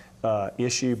that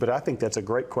issue. But I think that's a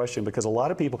great question, because a lot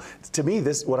of people, to me,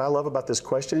 what I love about this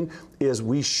question is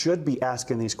we should be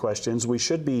asking these questions. We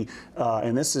should be,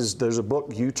 and there's a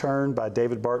book, U-Turn, by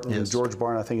David Barton and George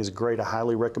Barna, I think is great. I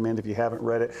highly recommend if you haven't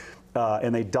read it.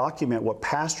 And they document what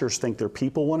pastors think their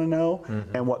people want to know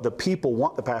and what the people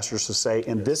want the pastors to say.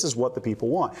 And this is what the people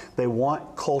want. They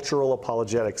want cultural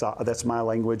apologetics. That's my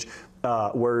language.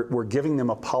 We're giving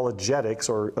them apologetics,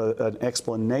 or an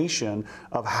explanation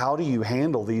of how do you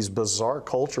handle these bizarre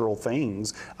cultural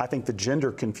things. I think the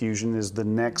gender confusion is the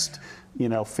next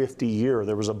 50 year.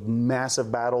 There was a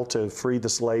massive battle to free the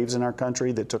slaves in our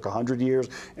country that took 100 years,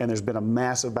 and there's been a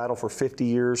massive battle for 50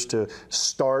 years to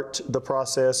start the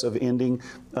process of ending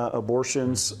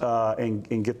abortions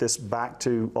and get this back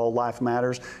to all life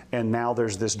matters. And now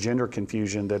there's this gender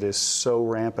confusion that is so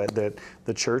rampant that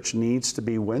the church needs to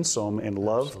be winsome and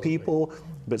love people,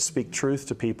 but speak truth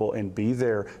to people and be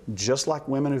there. Just like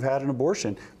women who've had an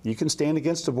abortion, you can stand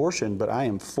against abortion, but I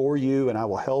am for you and I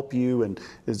will help you. And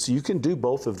you can do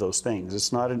both of those things.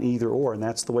 It's not an either or, and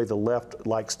that's the way the left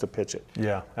likes to pitch it.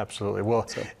 Yeah, absolutely. Well,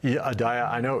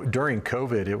 Adaya, I know during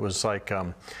COVID it was like,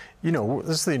 this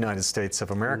is the United States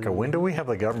of America. When do we have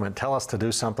the government tell us to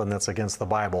do something that's against the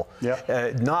Bible?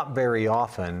 Yeah. Not very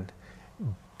often.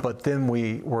 But then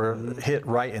we were hit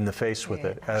right in the face with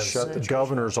it. As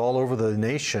governors all over the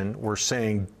nation were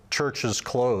saying, churches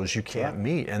close, you can't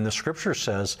meet. And the scripture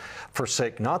says,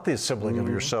 forsake not the assembling of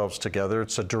yourselves together.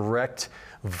 It's a direct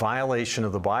violation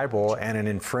of the Bible and an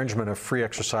infringement of free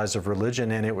exercise of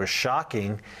religion. And it was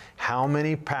shocking how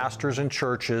many pastors and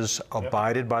churches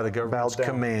abided by the government's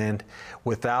command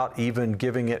without even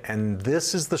giving it. And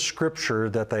this is the scripture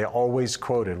that they always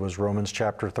quoted, was Romans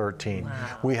chapter 13.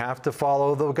 Wow. We have to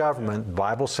follow the government. The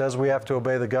Bible says we have to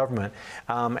obey the government.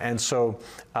 And so,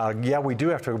 we do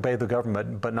have to obey the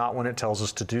government, but not when it tells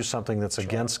us to do something that's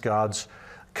against God's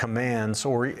commands.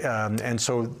 And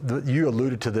so you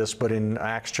alluded to this, but in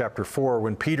Acts chapter 4,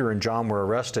 when Peter and John were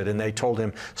arrested and they told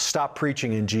him, stop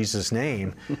preaching in Jesus'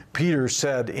 name, Peter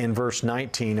said in verse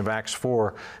 19 of Acts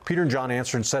 4, Peter and John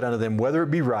answered and said unto them, whether it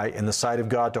be right in the sight of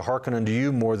God to hearken unto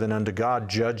you more than unto God,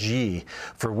 judge ye.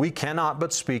 For we cannot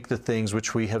but speak the things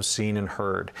which we have seen and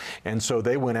heard. And so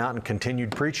they went out and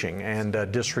continued preaching and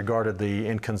disregarded the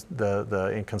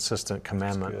inconsistent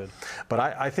commandment. But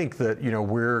I think that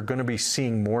we're going to be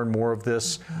seeing seeing more and more of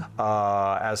this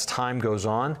as time goes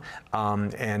on.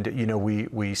 And, you know,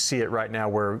 we see it right now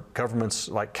where governments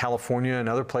like California and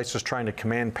other places trying to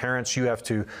command parents, you have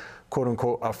to, quote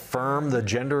unquote, affirm the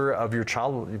gender of your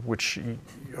child, which,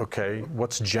 okay,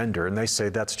 what's gender? And they say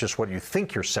that's just what you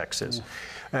think your sex is.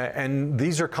 And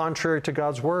these are contrary to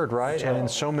God's word, right? And in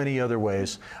so many other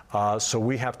ways. So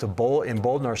we have to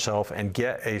embolden ourselves and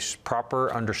get a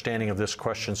proper understanding of this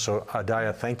question. So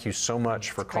Adaya, thank you so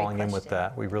much for calling in with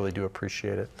that. We really do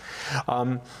appreciate it.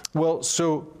 Well,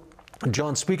 so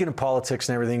John, speaking of politics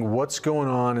and everything, what's going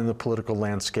on in the political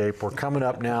landscape? We're coming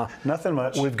up now. Nothing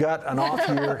much. We've got an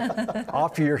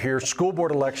off year here. School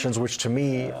board elections, which to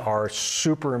me are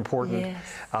super important. Yes.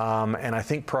 And I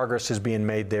think progress is being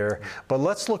made there. But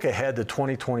let's look ahead to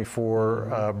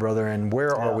 2024, brother, and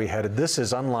where are we headed? This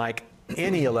is unlike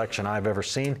any election I've ever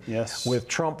seen. Yes. With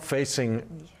Trump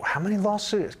facing, how many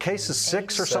lawsuits? Cases,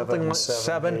 6 or something like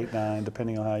 7? 8, 9,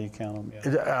 depending on how you count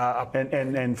them. Yeah.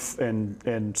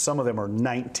 And some of them are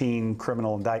 19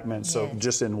 criminal indictments, so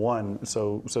just in one.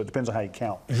 So it depends on how you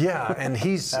count. Yeah, and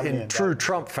he's in true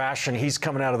Trump fashion. He's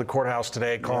coming out of the courthouse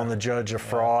today calling the judge a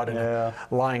fraud and a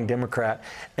lying Democrat.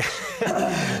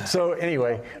 So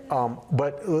anyway,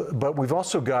 but we've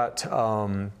also got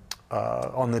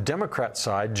on the Democrat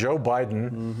side, Joe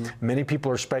Biden, many people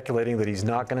are speculating that he's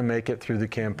not going to make it through the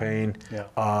campaign,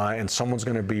 and someo's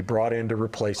going to be brought in to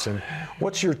replace him.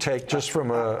 What's your take, just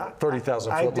from a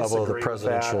 30,000-foot level of the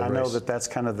presidential race? I know that that's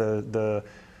kind of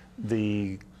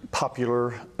the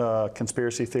popular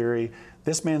conspiracy theory.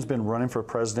 This man's been running for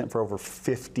president for over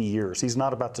 50 years. He's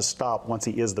not about to stop once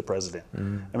he is the president.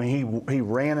 I mean, he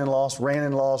ran and lost, ran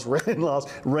and lost, ran and lost,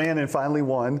 ran and finally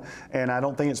won. And I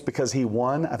don't think it's because he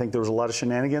won. I think there was a lot of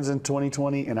shenanigans in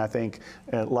 2020, and I think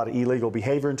a lot of illegal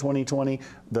behavior in 2020.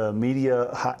 The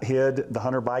media hid the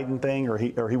Hunter Biden thing, or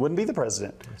he wouldn't be the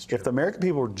president. If the American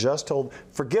people were just told,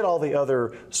 forget all the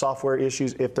other software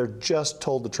issues, if they're just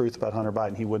told the truth about Hunter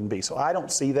Biden, he wouldn't be. So I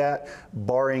don't see that,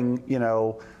 barring, you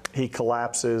know, he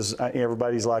collapses.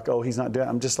 Everybody's like, oh, he's not doing it.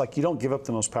 I'm just like, you don't give up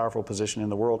the most powerful position in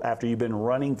the world after you've been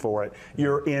running for it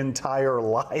your entire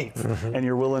life, and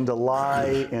you're willing to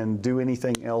lie and do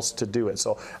anything else to do it.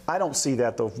 So I don't see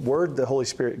that. The word the Holy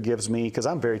Spirit gives me, because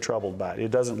I'm very troubled by it.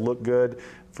 It doesn't look good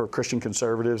for Christian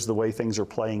conservatives, the way things are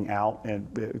playing out,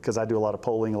 and because I do a lot of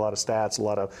polling, a lot of stats, a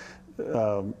lot of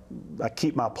I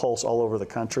keep my pulse all over the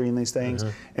country in these things,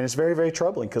 and it's very, very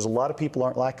troubling, because a lot of people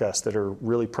aren't like us that are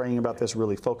really praying about this,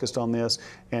 really focused on this,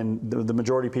 and the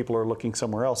majority of people are looking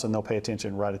somewhere else, and they'll pay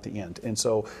attention right at the end. And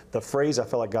so the phrase I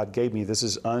feel like God gave me, this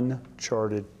is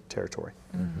uncharted territory.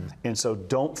 And so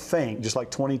don't think, just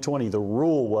like 2020, the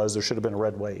rule was there should have been a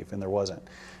red wave, and there wasn't.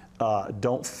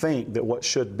 Don't think that what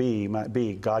should be might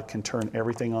be. God can turn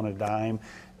everything on a dime.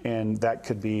 And that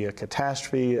could be a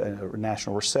catastrophe, a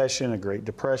national recession, a Great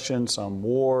Depression, some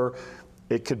war.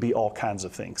 It could be all kinds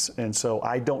of things. And so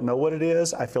I don't know what it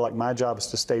is. I feel like my job is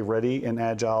to stay ready and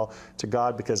agile to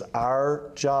God, because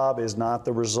our job is not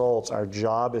the results. Our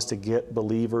job is to get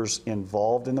believers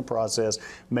involved in the process.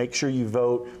 Make sure you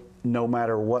vote no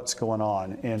matter what's going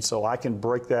on. And so I can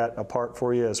break that apart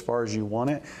for you as far as you want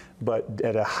it. But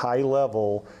at a high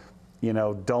level, you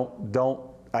know, don't.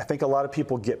 I think a lot of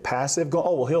people get passive, go,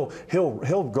 oh, well,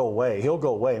 he'll go away. He'll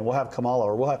go away, and we'll have Kamala,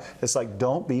 or we'll have. It's like,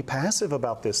 don't be passive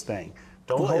about this thing.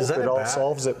 Don't hope it all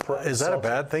solves it. Is that a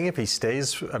bad thing if he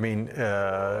stays? I mean,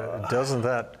 doesn't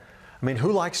that? I mean,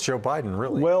 who likes Joe Biden,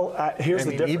 really? Well, here's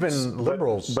the difference. Even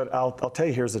liberals. But I'll tell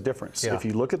you, here's the difference. If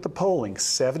you look at the polling,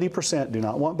 70% do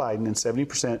not want Biden and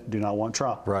 70% do not want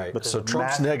Trump. Right. But so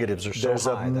Trump's negatives are so high. There's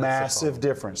a massive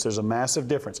difference. There's a massive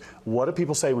difference. What do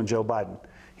people say when Joe Biden?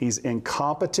 He's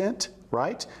incompetent,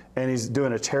 right? And he's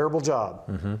doing a terrible job.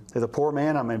 The poor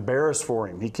man, I'm embarrassed for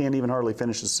him. He can't even hardly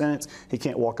finish his sentence. He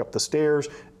can't walk up the stairs.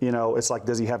 You know, it's like,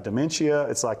 does he have dementia?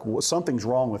 It's like, something's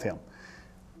wrong with him.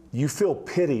 You feel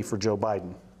pity for Joe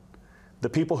Biden. The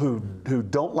people who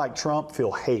don't like Trump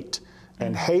feel hate.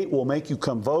 And hate will make you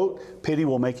come vote. Pity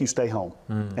will make you stay home.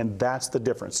 And that's the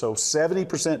difference. So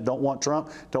 70% don't want Trump,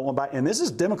 don't want Biden. And this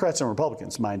is Democrats and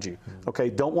Republicans, mind you.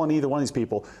 Okay, don't want either one of these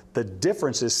people. The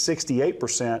difference is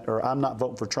 68%, or I'm not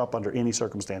voting for Trump under any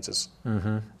circumstances.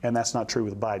 And that's not true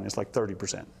with Biden. It's like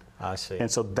 30%. I see. And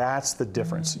so that's the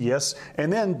difference. Yes.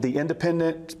 And then the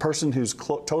independent person who's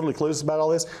totally clueless about all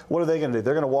this, what are they going to do?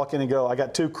 They're going to walk in and go, I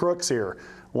got two crooks here.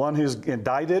 One who's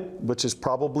indicted, which is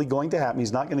probably going to happen.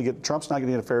 He's not going to get, Trump's not going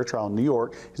to get a fair trial in New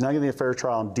York. He's not going to get a fair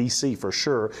trial in D.C. for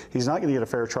sure. He's not going to get a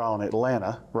fair trial in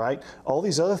Atlanta, right? All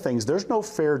these other things, there's no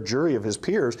fair jury of his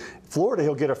peers. Florida,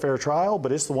 he'll get a fair trial,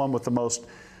 but it's the one with the most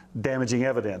damaging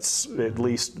evidence, at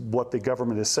least what the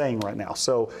government is saying right now.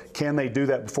 So can they do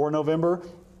that before November?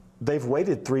 They've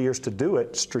waited 3 years to do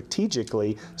it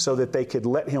strategically so that they could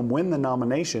let him win the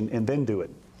nomination and then do it.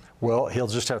 Well, he'll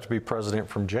just have to be president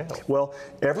from jail. Well,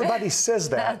 everybody says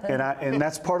that, and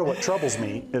that's part of what troubles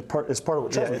me. It's part of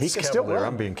what troubles me. He can still run.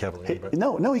 I'm being cavalier.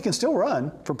 No, he can still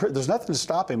run. There's nothing to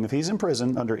stop him. If he's in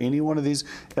prison under any one of these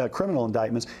criminal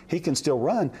indictments, he can still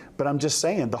run. But I'm just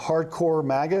saying, the hardcore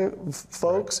MAGA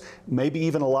folks, maybe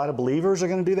even a lot of believers are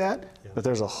going to do that. Yeah. But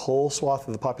there's a whole swath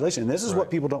of the population, and this is what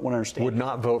people don't want to understand. Would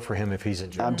not vote for him if he's in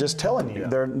jail. I'm just telling you,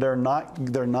 they're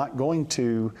not going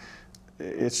to.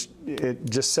 It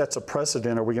just sets a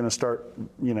precedent. Are we going to start,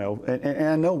 and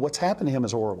I know what's happened to him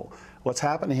is horrible. What's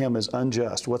happened to him is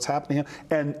unjust. What's happened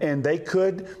to him, and they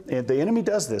could, and the enemy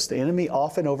does this. The enemy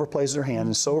often overplays their hand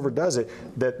and so overdoes it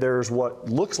that there's what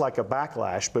looks like a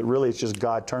backlash, but really it's just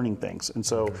God turning things. And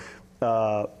so,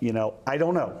 I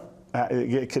don't know.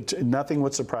 Nothing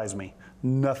would surprise me.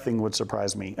 Nothing would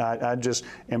surprise me. I just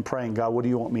am praying, God, what do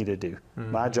you want me to do?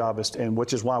 My job is, and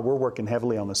which is why we're working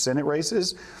heavily on the Senate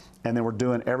races. And then we're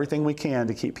doing everything we can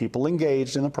to keep people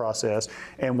engaged in the process.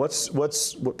 And what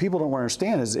people don't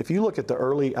understand is if you look at the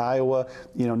early Iowa,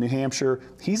 New Hampshire,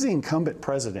 he's the incumbent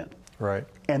president. Right.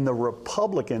 And the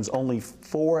Republicans, only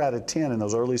 4 out of 10 in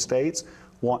those early states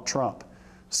want Trump.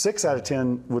 6 out of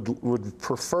 10 would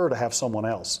prefer to have someone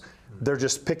else. They're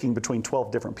just picking between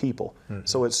 12 different people.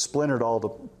 So it's splintered all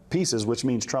to pieces, which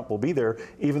means Trump will be there,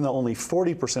 even though only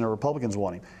 40% of Republicans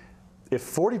want him. If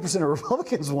 40% of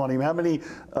Republicans want him, how many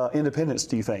independents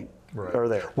do you think are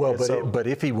there? Well, but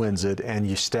if he wins it and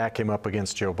you stack him up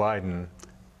against Joe Biden,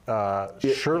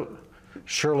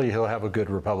 surely he'll have a good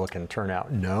Republican turnout.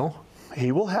 No?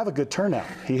 He will have a good turnout.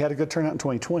 He had a good turnout in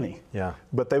 2020. Yeah.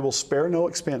 But they will spare no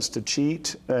expense to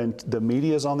cheat, and the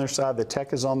media is on their side, the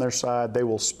tech is on their side. They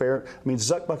will spare. I mean,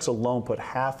 Zuckbucks alone put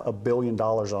 $500 million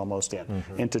almost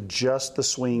into just the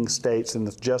swing states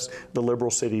and just the liberal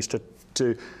cities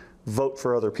to vote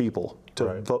for other people,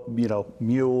 to vote,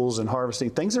 mules and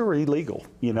harvesting, things that were illegal,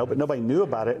 but nobody knew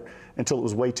about it until it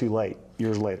was way too late,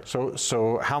 years later.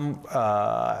 So how,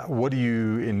 what do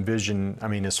you envision,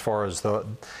 as far as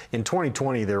in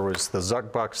 2020, there was the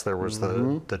Zuckbucks, there was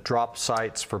the drop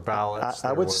sites for ballots.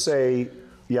 I would say,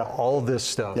 all this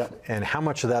stuff. And how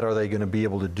much of that are they going to be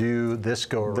able to do this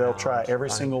go around? They'll try every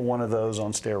single one of those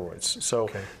on steroids.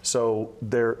 So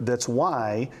that's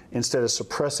why instead of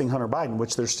suppressing Hunter Biden,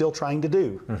 which they're still trying to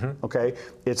do,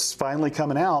 it's finally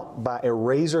coming out by a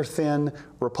razor-thin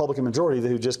Republican majority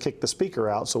who just kicked the speaker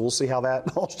out. So we'll see how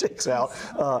that all shakes out.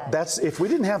 If we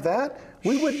didn't have that,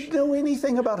 we wouldn't know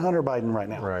anything about Hunter Biden right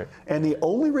now. Right. And the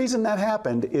only reason that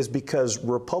happened is because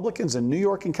Republicans in New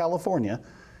York and California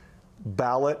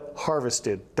ballot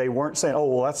harvested. They weren't saying, oh,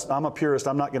 well, I'm a purist,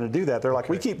 I'm not going to do that. They're like,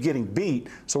 we keep getting beat,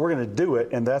 so we're going to do it.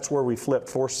 And that's where we flipped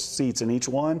 4 seats in each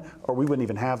one, or we wouldn't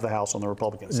even have the House on the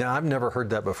Republicans. Now, I've never heard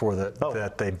that before,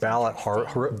 that they ballot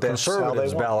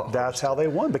conservatives ballot. That's how they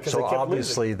won, because they kept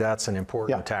obviously losing. That's an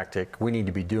important tactic. We need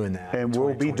to be doing that. And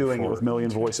we'll be doing it with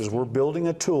Million Voices. We're building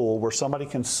a tool where somebody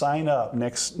can sign up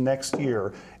next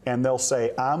year, and they'll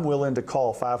say, I'm willing to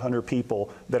call 500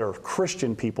 people that are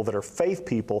Christian people, that are faith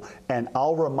people, and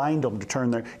I'll remind them to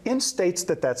turn in states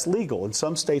that's legal. In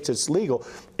some states it's legal.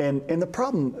 And the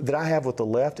problem that I have with the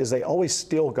left is they always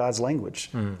steal God's language.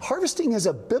 Harvesting is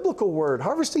a biblical word.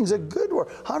 Harvesting is a good word.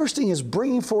 Harvesting is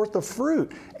bringing forth the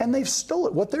fruit. And they've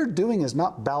stolen it. What they're doing is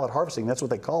not ballot harvesting. That's what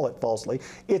they call it falsely.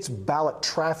 It's ballot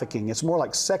trafficking. It's more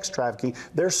like sex trafficking.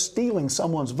 They're stealing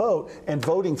someone's vote and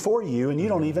voting for you, and you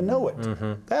don't even know it.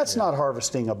 That's not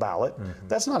harvesting a ballot.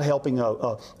 That's not helping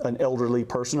an elderly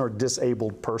person or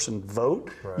disabled person vote.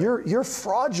 You're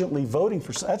fraudulently voting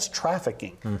for. That's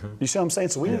trafficking. You see what I'm saying?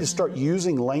 So we need to start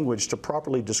using language to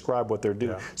properly describe what they're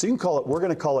doing. So you can call it. We're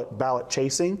going to call it ballot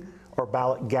chasing or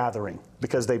ballot gathering,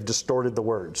 because they've distorted the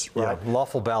words, right? Yeah,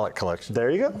 lawful ballot collection. There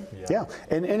you go. Yeah.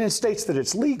 And in states that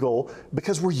it's legal,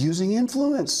 because we're using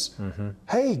influence.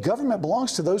 Hey, government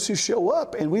belongs to those who show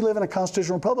up, and we live in a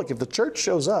constitutional republic. If the church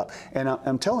shows up, and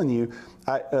I'm telling you,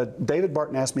 David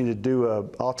Barton asked me to do an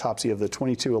autopsy of the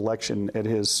 22 election at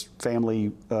his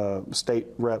family state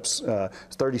reps,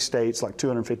 30 states, like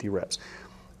 250 reps.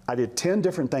 I did 10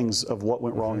 different things of what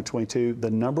went wrong in 22.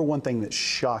 The number one thing that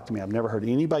shocked me, I've never heard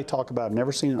anybody talk about it, I've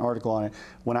never seen an article on it.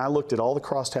 When I looked at all the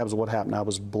crosstabs of what happened, I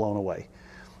was blown away.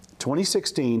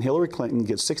 2016, Hillary Clinton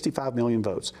gets 65 million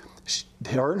votes.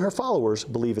 Her and her followers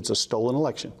believe it's a stolen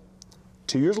election.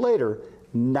 2 years later,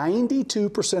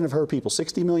 92% of her people,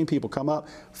 60 million people, come up,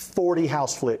 40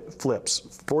 House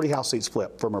seats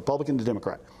flip from Republican to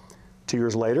Democrat. 2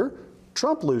 years later,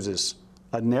 Trump loses.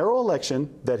 A narrow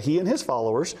election that he and his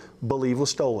followers believe was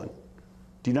stolen.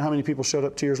 Do you know how many people showed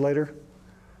up 2 years later?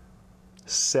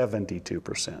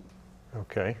 72%.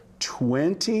 Okay.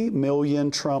 20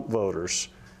 million Trump voters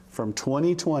from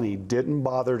 2020 didn't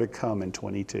bother to come in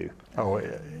 22. Oh,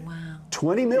 Wow.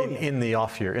 20 million. In the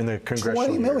off year, in the congressional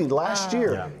 20 million year. last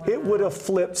year. Yeah. It would have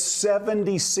flipped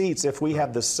 70 seats if we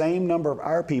have the same number of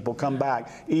our people come back,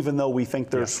 even though we think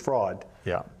there's fraud.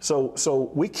 Yeah.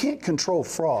 So we can't control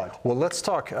fraud. Well, let's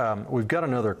talk. We've got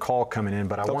another call coming in,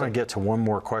 but I want to get to one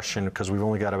more question because we've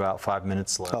only got about 5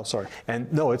 minutes left. Oh, sorry.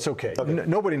 And no, it's okay.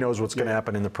 Nobody knows what's going to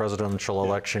happen in the presidential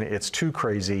election. It's too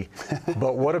crazy.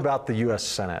 But what about the U.S.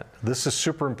 Senate? This is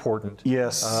super important.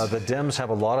 Yes. The Dems have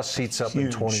a lot of seats up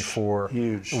in 24.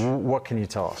 Huge. What can you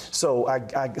tell us? So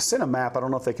I sent a map. I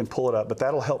don't know if they can pull it up, but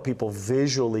that'll help people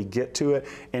visually get to it.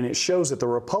 And it shows that the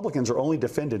Republicans are only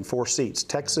defending 4 seats: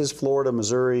 Texas, Florida,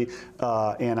 Missouri,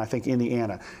 and I think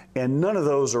Indiana. And none of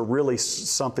those are really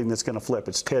something that's going to flip.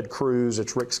 It's Ted Cruz,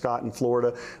 it's Rick Scott in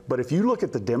Florida. But if you look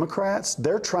at the Democrats,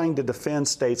 they're trying to defend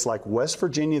states like West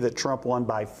Virginia that Trump won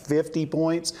by 50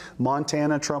 points,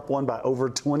 Montana, Trump won by over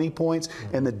 20 points,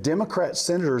 and the Democrat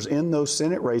senators in those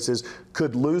Senate races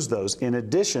could lose those. In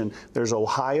addition, there's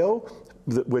Ohio,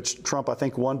 which Trump, I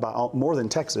think, won by more than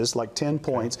Texas, like 10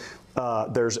 points.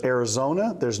 There's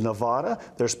Arizona, there's Nevada,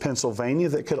 there's Pennsylvania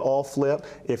that could all flip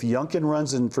if Youngkin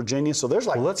runs in Virginia. So there's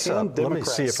like 10 Democrats. Let me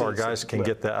see if our guys can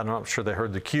get that. I'm not sure they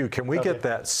heard the cue. Can we get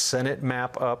that Senate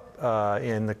map up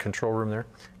in the control room there?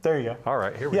 There you go. All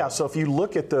right, here we go. Yeah, so if you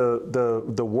look at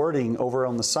the wording over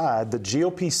on the side, the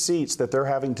GOP seats that they're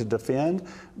having to defend,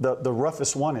 the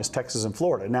roughest one is Texas and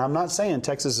Florida. Now, I'm not saying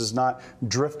Texas is not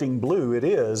drifting blue. It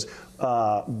is,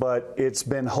 but it's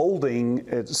been holding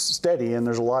it's steady, and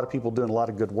there's a lot of people doing a lot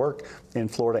of good work in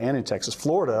Florida and in Texas.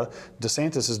 Florida,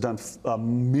 DeSantis has done a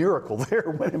miracle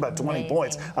there, winning by 20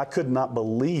 points. I could not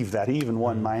believe that. He even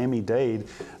won Miami-Dade.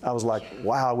 I was like,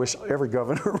 wow, I wish every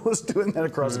governor was doing that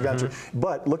across the country.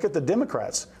 But look at the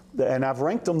Democrats. And I've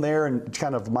ranked them there in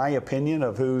kind of my opinion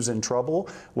of who's in trouble.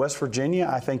 West Virginia,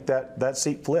 I think that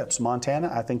seat flips. Montana,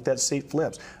 I think that seat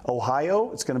flips.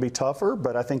 Ohio, it's going to be tougher,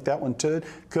 but I think that one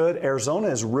could. Arizona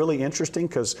is really interesting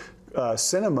because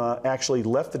Sinema actually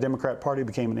left the Democrat Party,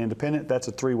 became an independent. That's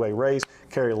a 3-way race.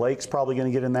 Carrie Lake's probably going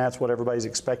to get in that. That's what everybody's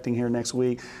expecting here next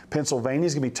week.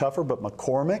 Pennsylvania's going to be tougher, but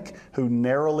McCormick, who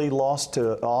narrowly lost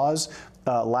to Oz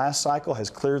last cycle, has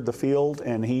cleared the field,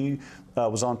 and he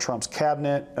was on Trump's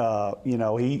cabinet.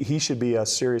 He should be a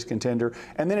serious contender.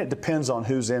 And then it depends on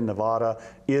who's in Nevada.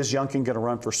 Is Youngkin going to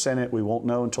run for Senate? We won't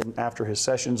know until after his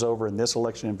session's over in this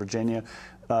election in Virginia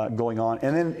going on.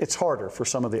 And then it's harder for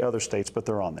some of the other states, but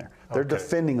they're on there. They're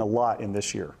defending a lot in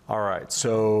this year. All right.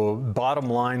 So bottom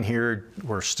line here,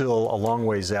 we're still a long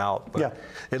ways out. But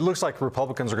it looks like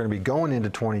Republicans are going to be going into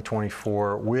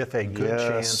 2024 with a good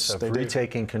chance of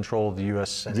retaking control of the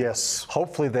U.S. Senate. Yes.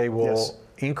 Hopefully they will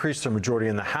increase their majority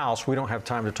in the House. We don't have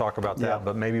time to talk about that,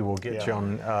 but maybe we'll get you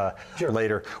on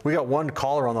later. We got one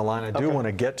caller on the line I do want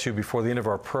to get to before the end of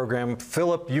our program.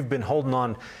 Philip, you've been holding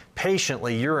on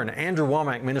patiently. You're an Andrew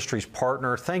Womack Ministries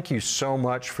partner. Thank you so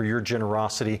much for your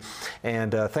generosity,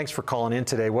 and thanks for calling in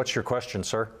today. What's your question,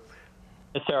 sir?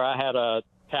 Yes, sir. I had a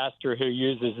pastor who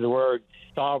uses the word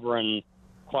sovereign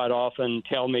quite often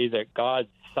tell me that God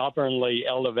sovereignly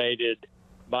elevated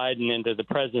Biden into the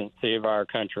presidency of our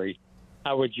country.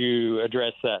 How would you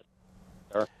address that,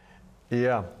 sir?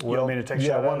 Yeah. Well, you want me to take a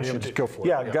shot? Why don't you just go for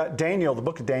it? God, Daniel, the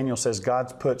book of Daniel says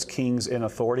God puts kings in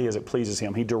authority as it pleases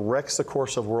him. He directs the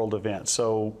course of world events.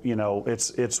 So,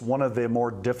 it's one of the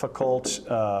more difficult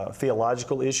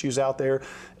theological issues out there.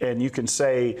 And you can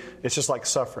say it's just like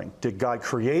suffering. Did God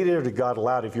create it or did God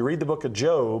allow it? If you read the book of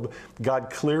Job, God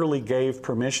clearly gave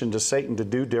permission to Satan to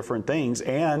do different things.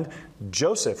 And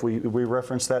Joseph, we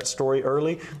referenced that story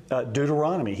early,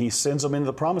 Deuteronomy, he sends them into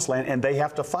the promised land and they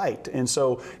have to fight. And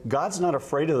so God's not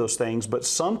afraid of those things, but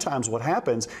sometimes what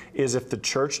happens is if the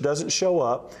church doesn't show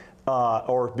up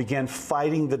or begin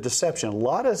fighting the deception, a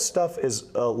lot of stuff is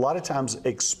a lot of times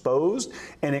exposed,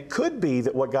 and it could be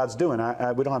that what God's doing,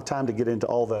 we don't have time to get into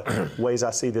all the ways I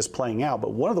see this playing out,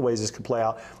 but one of the ways this could play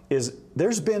out is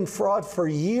there's been fraud for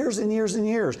years and years and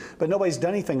years, but nobody's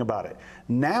done anything about it.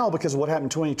 Now, because of what happened in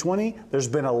 2020, there's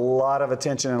been a lot of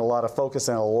attention and a lot of focus,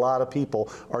 and a lot of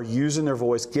people are using their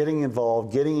voice, getting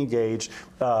involved, getting engaged,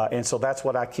 and so that's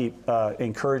what I keep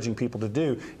encouraging people to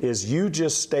do, is you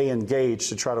just stay engaged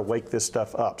to try to wake this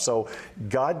stuff up. So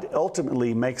God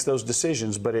ultimately makes those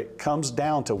decisions, but it comes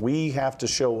down to we have to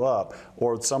show up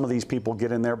or some of these people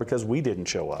get in there because we didn't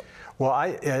show up?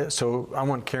 Well, so I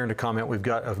want Karen to comment. We've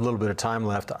got a little bit of time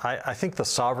left. I think the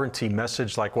sovereignty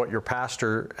message, like what your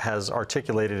pastor has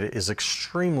articulated, is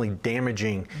extremely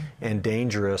damaging and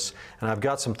dangerous. And I've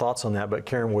got some thoughts on that. But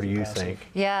Karen, what do you think?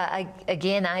 Yeah,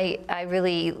 I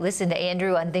really listen to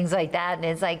Andrew on things like that. And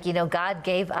it's like, God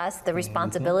gave us the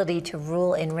responsibility to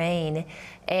rule and reign.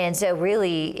 And so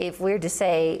really, if we're to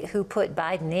say who put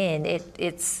Biden in,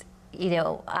 it's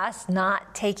us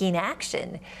not taking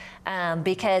action.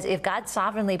 Because if God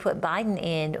sovereignly put Biden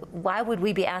in, why would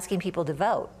we be asking people to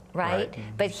vote, right?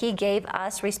 But he gave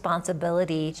us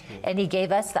responsibility, and he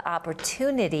gave us the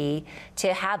opportunity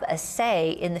to have a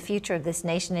say in the future of this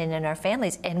nation and in our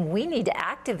families. And we need to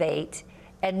activate,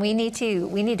 and we need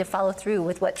to follow through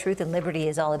with what truth and liberty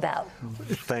is all about.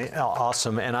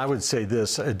 Awesome. And I would say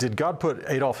this, did God put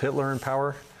Adolf Hitler in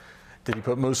power? Did he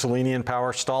put Mussolini in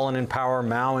power, Stalin in power,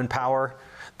 Mao in power?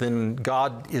 Then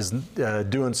God is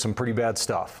doing some pretty bad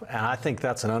stuff. And I think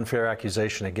that's an unfair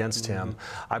accusation against him.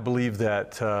 I believe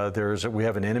that we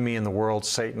have an enemy in the world,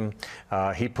 Satan.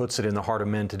 He puts it in the heart of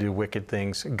men to do wicked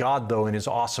things. God, though, in his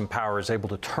awesome power, is able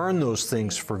to turn those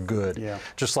things for good. Yeah.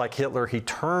 Just like Hitler, he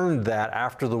turned that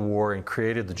after the war and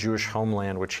created the Jewish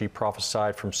homeland, which he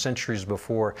prophesied from centuries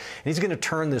before. And he's going to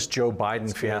turn this Joe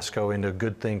Biden fiasco into a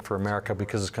good thing for America,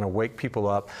 because it's going to wake people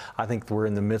up. I think we're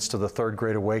in the midst of the third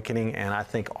great awakening, and I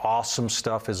think awesome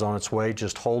stuff is on its way.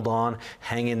 Just hold on,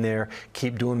 hang in there,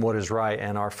 keep doing what is right,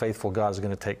 and our faithful God is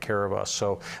going to take care of us.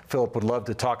 So Philip would love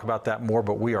to talk about that more,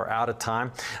 but we are out of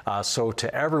time. So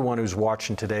to everyone who's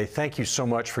watching today, thank you so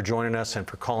much for joining us and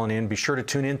for calling in. Be sure to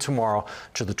tune in tomorrow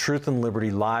to the Truth and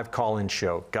Liberty live call-in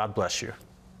show. God bless you.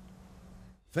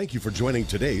 Thank you for joining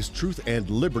today's Truth and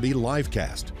Liberty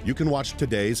livecast. You can watch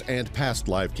today's and past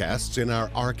livecasts in our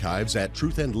archives at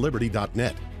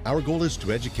truthandliberty.net. Our goal is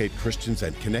to educate Christians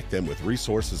and connect them with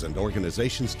resources and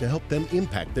organizations to help them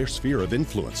impact their sphere of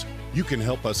influence. You can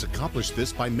help us accomplish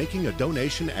this by making a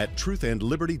donation at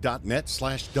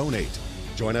truthandliberty.net/donate.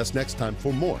 Join us next time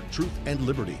for more Truth and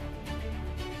Liberty.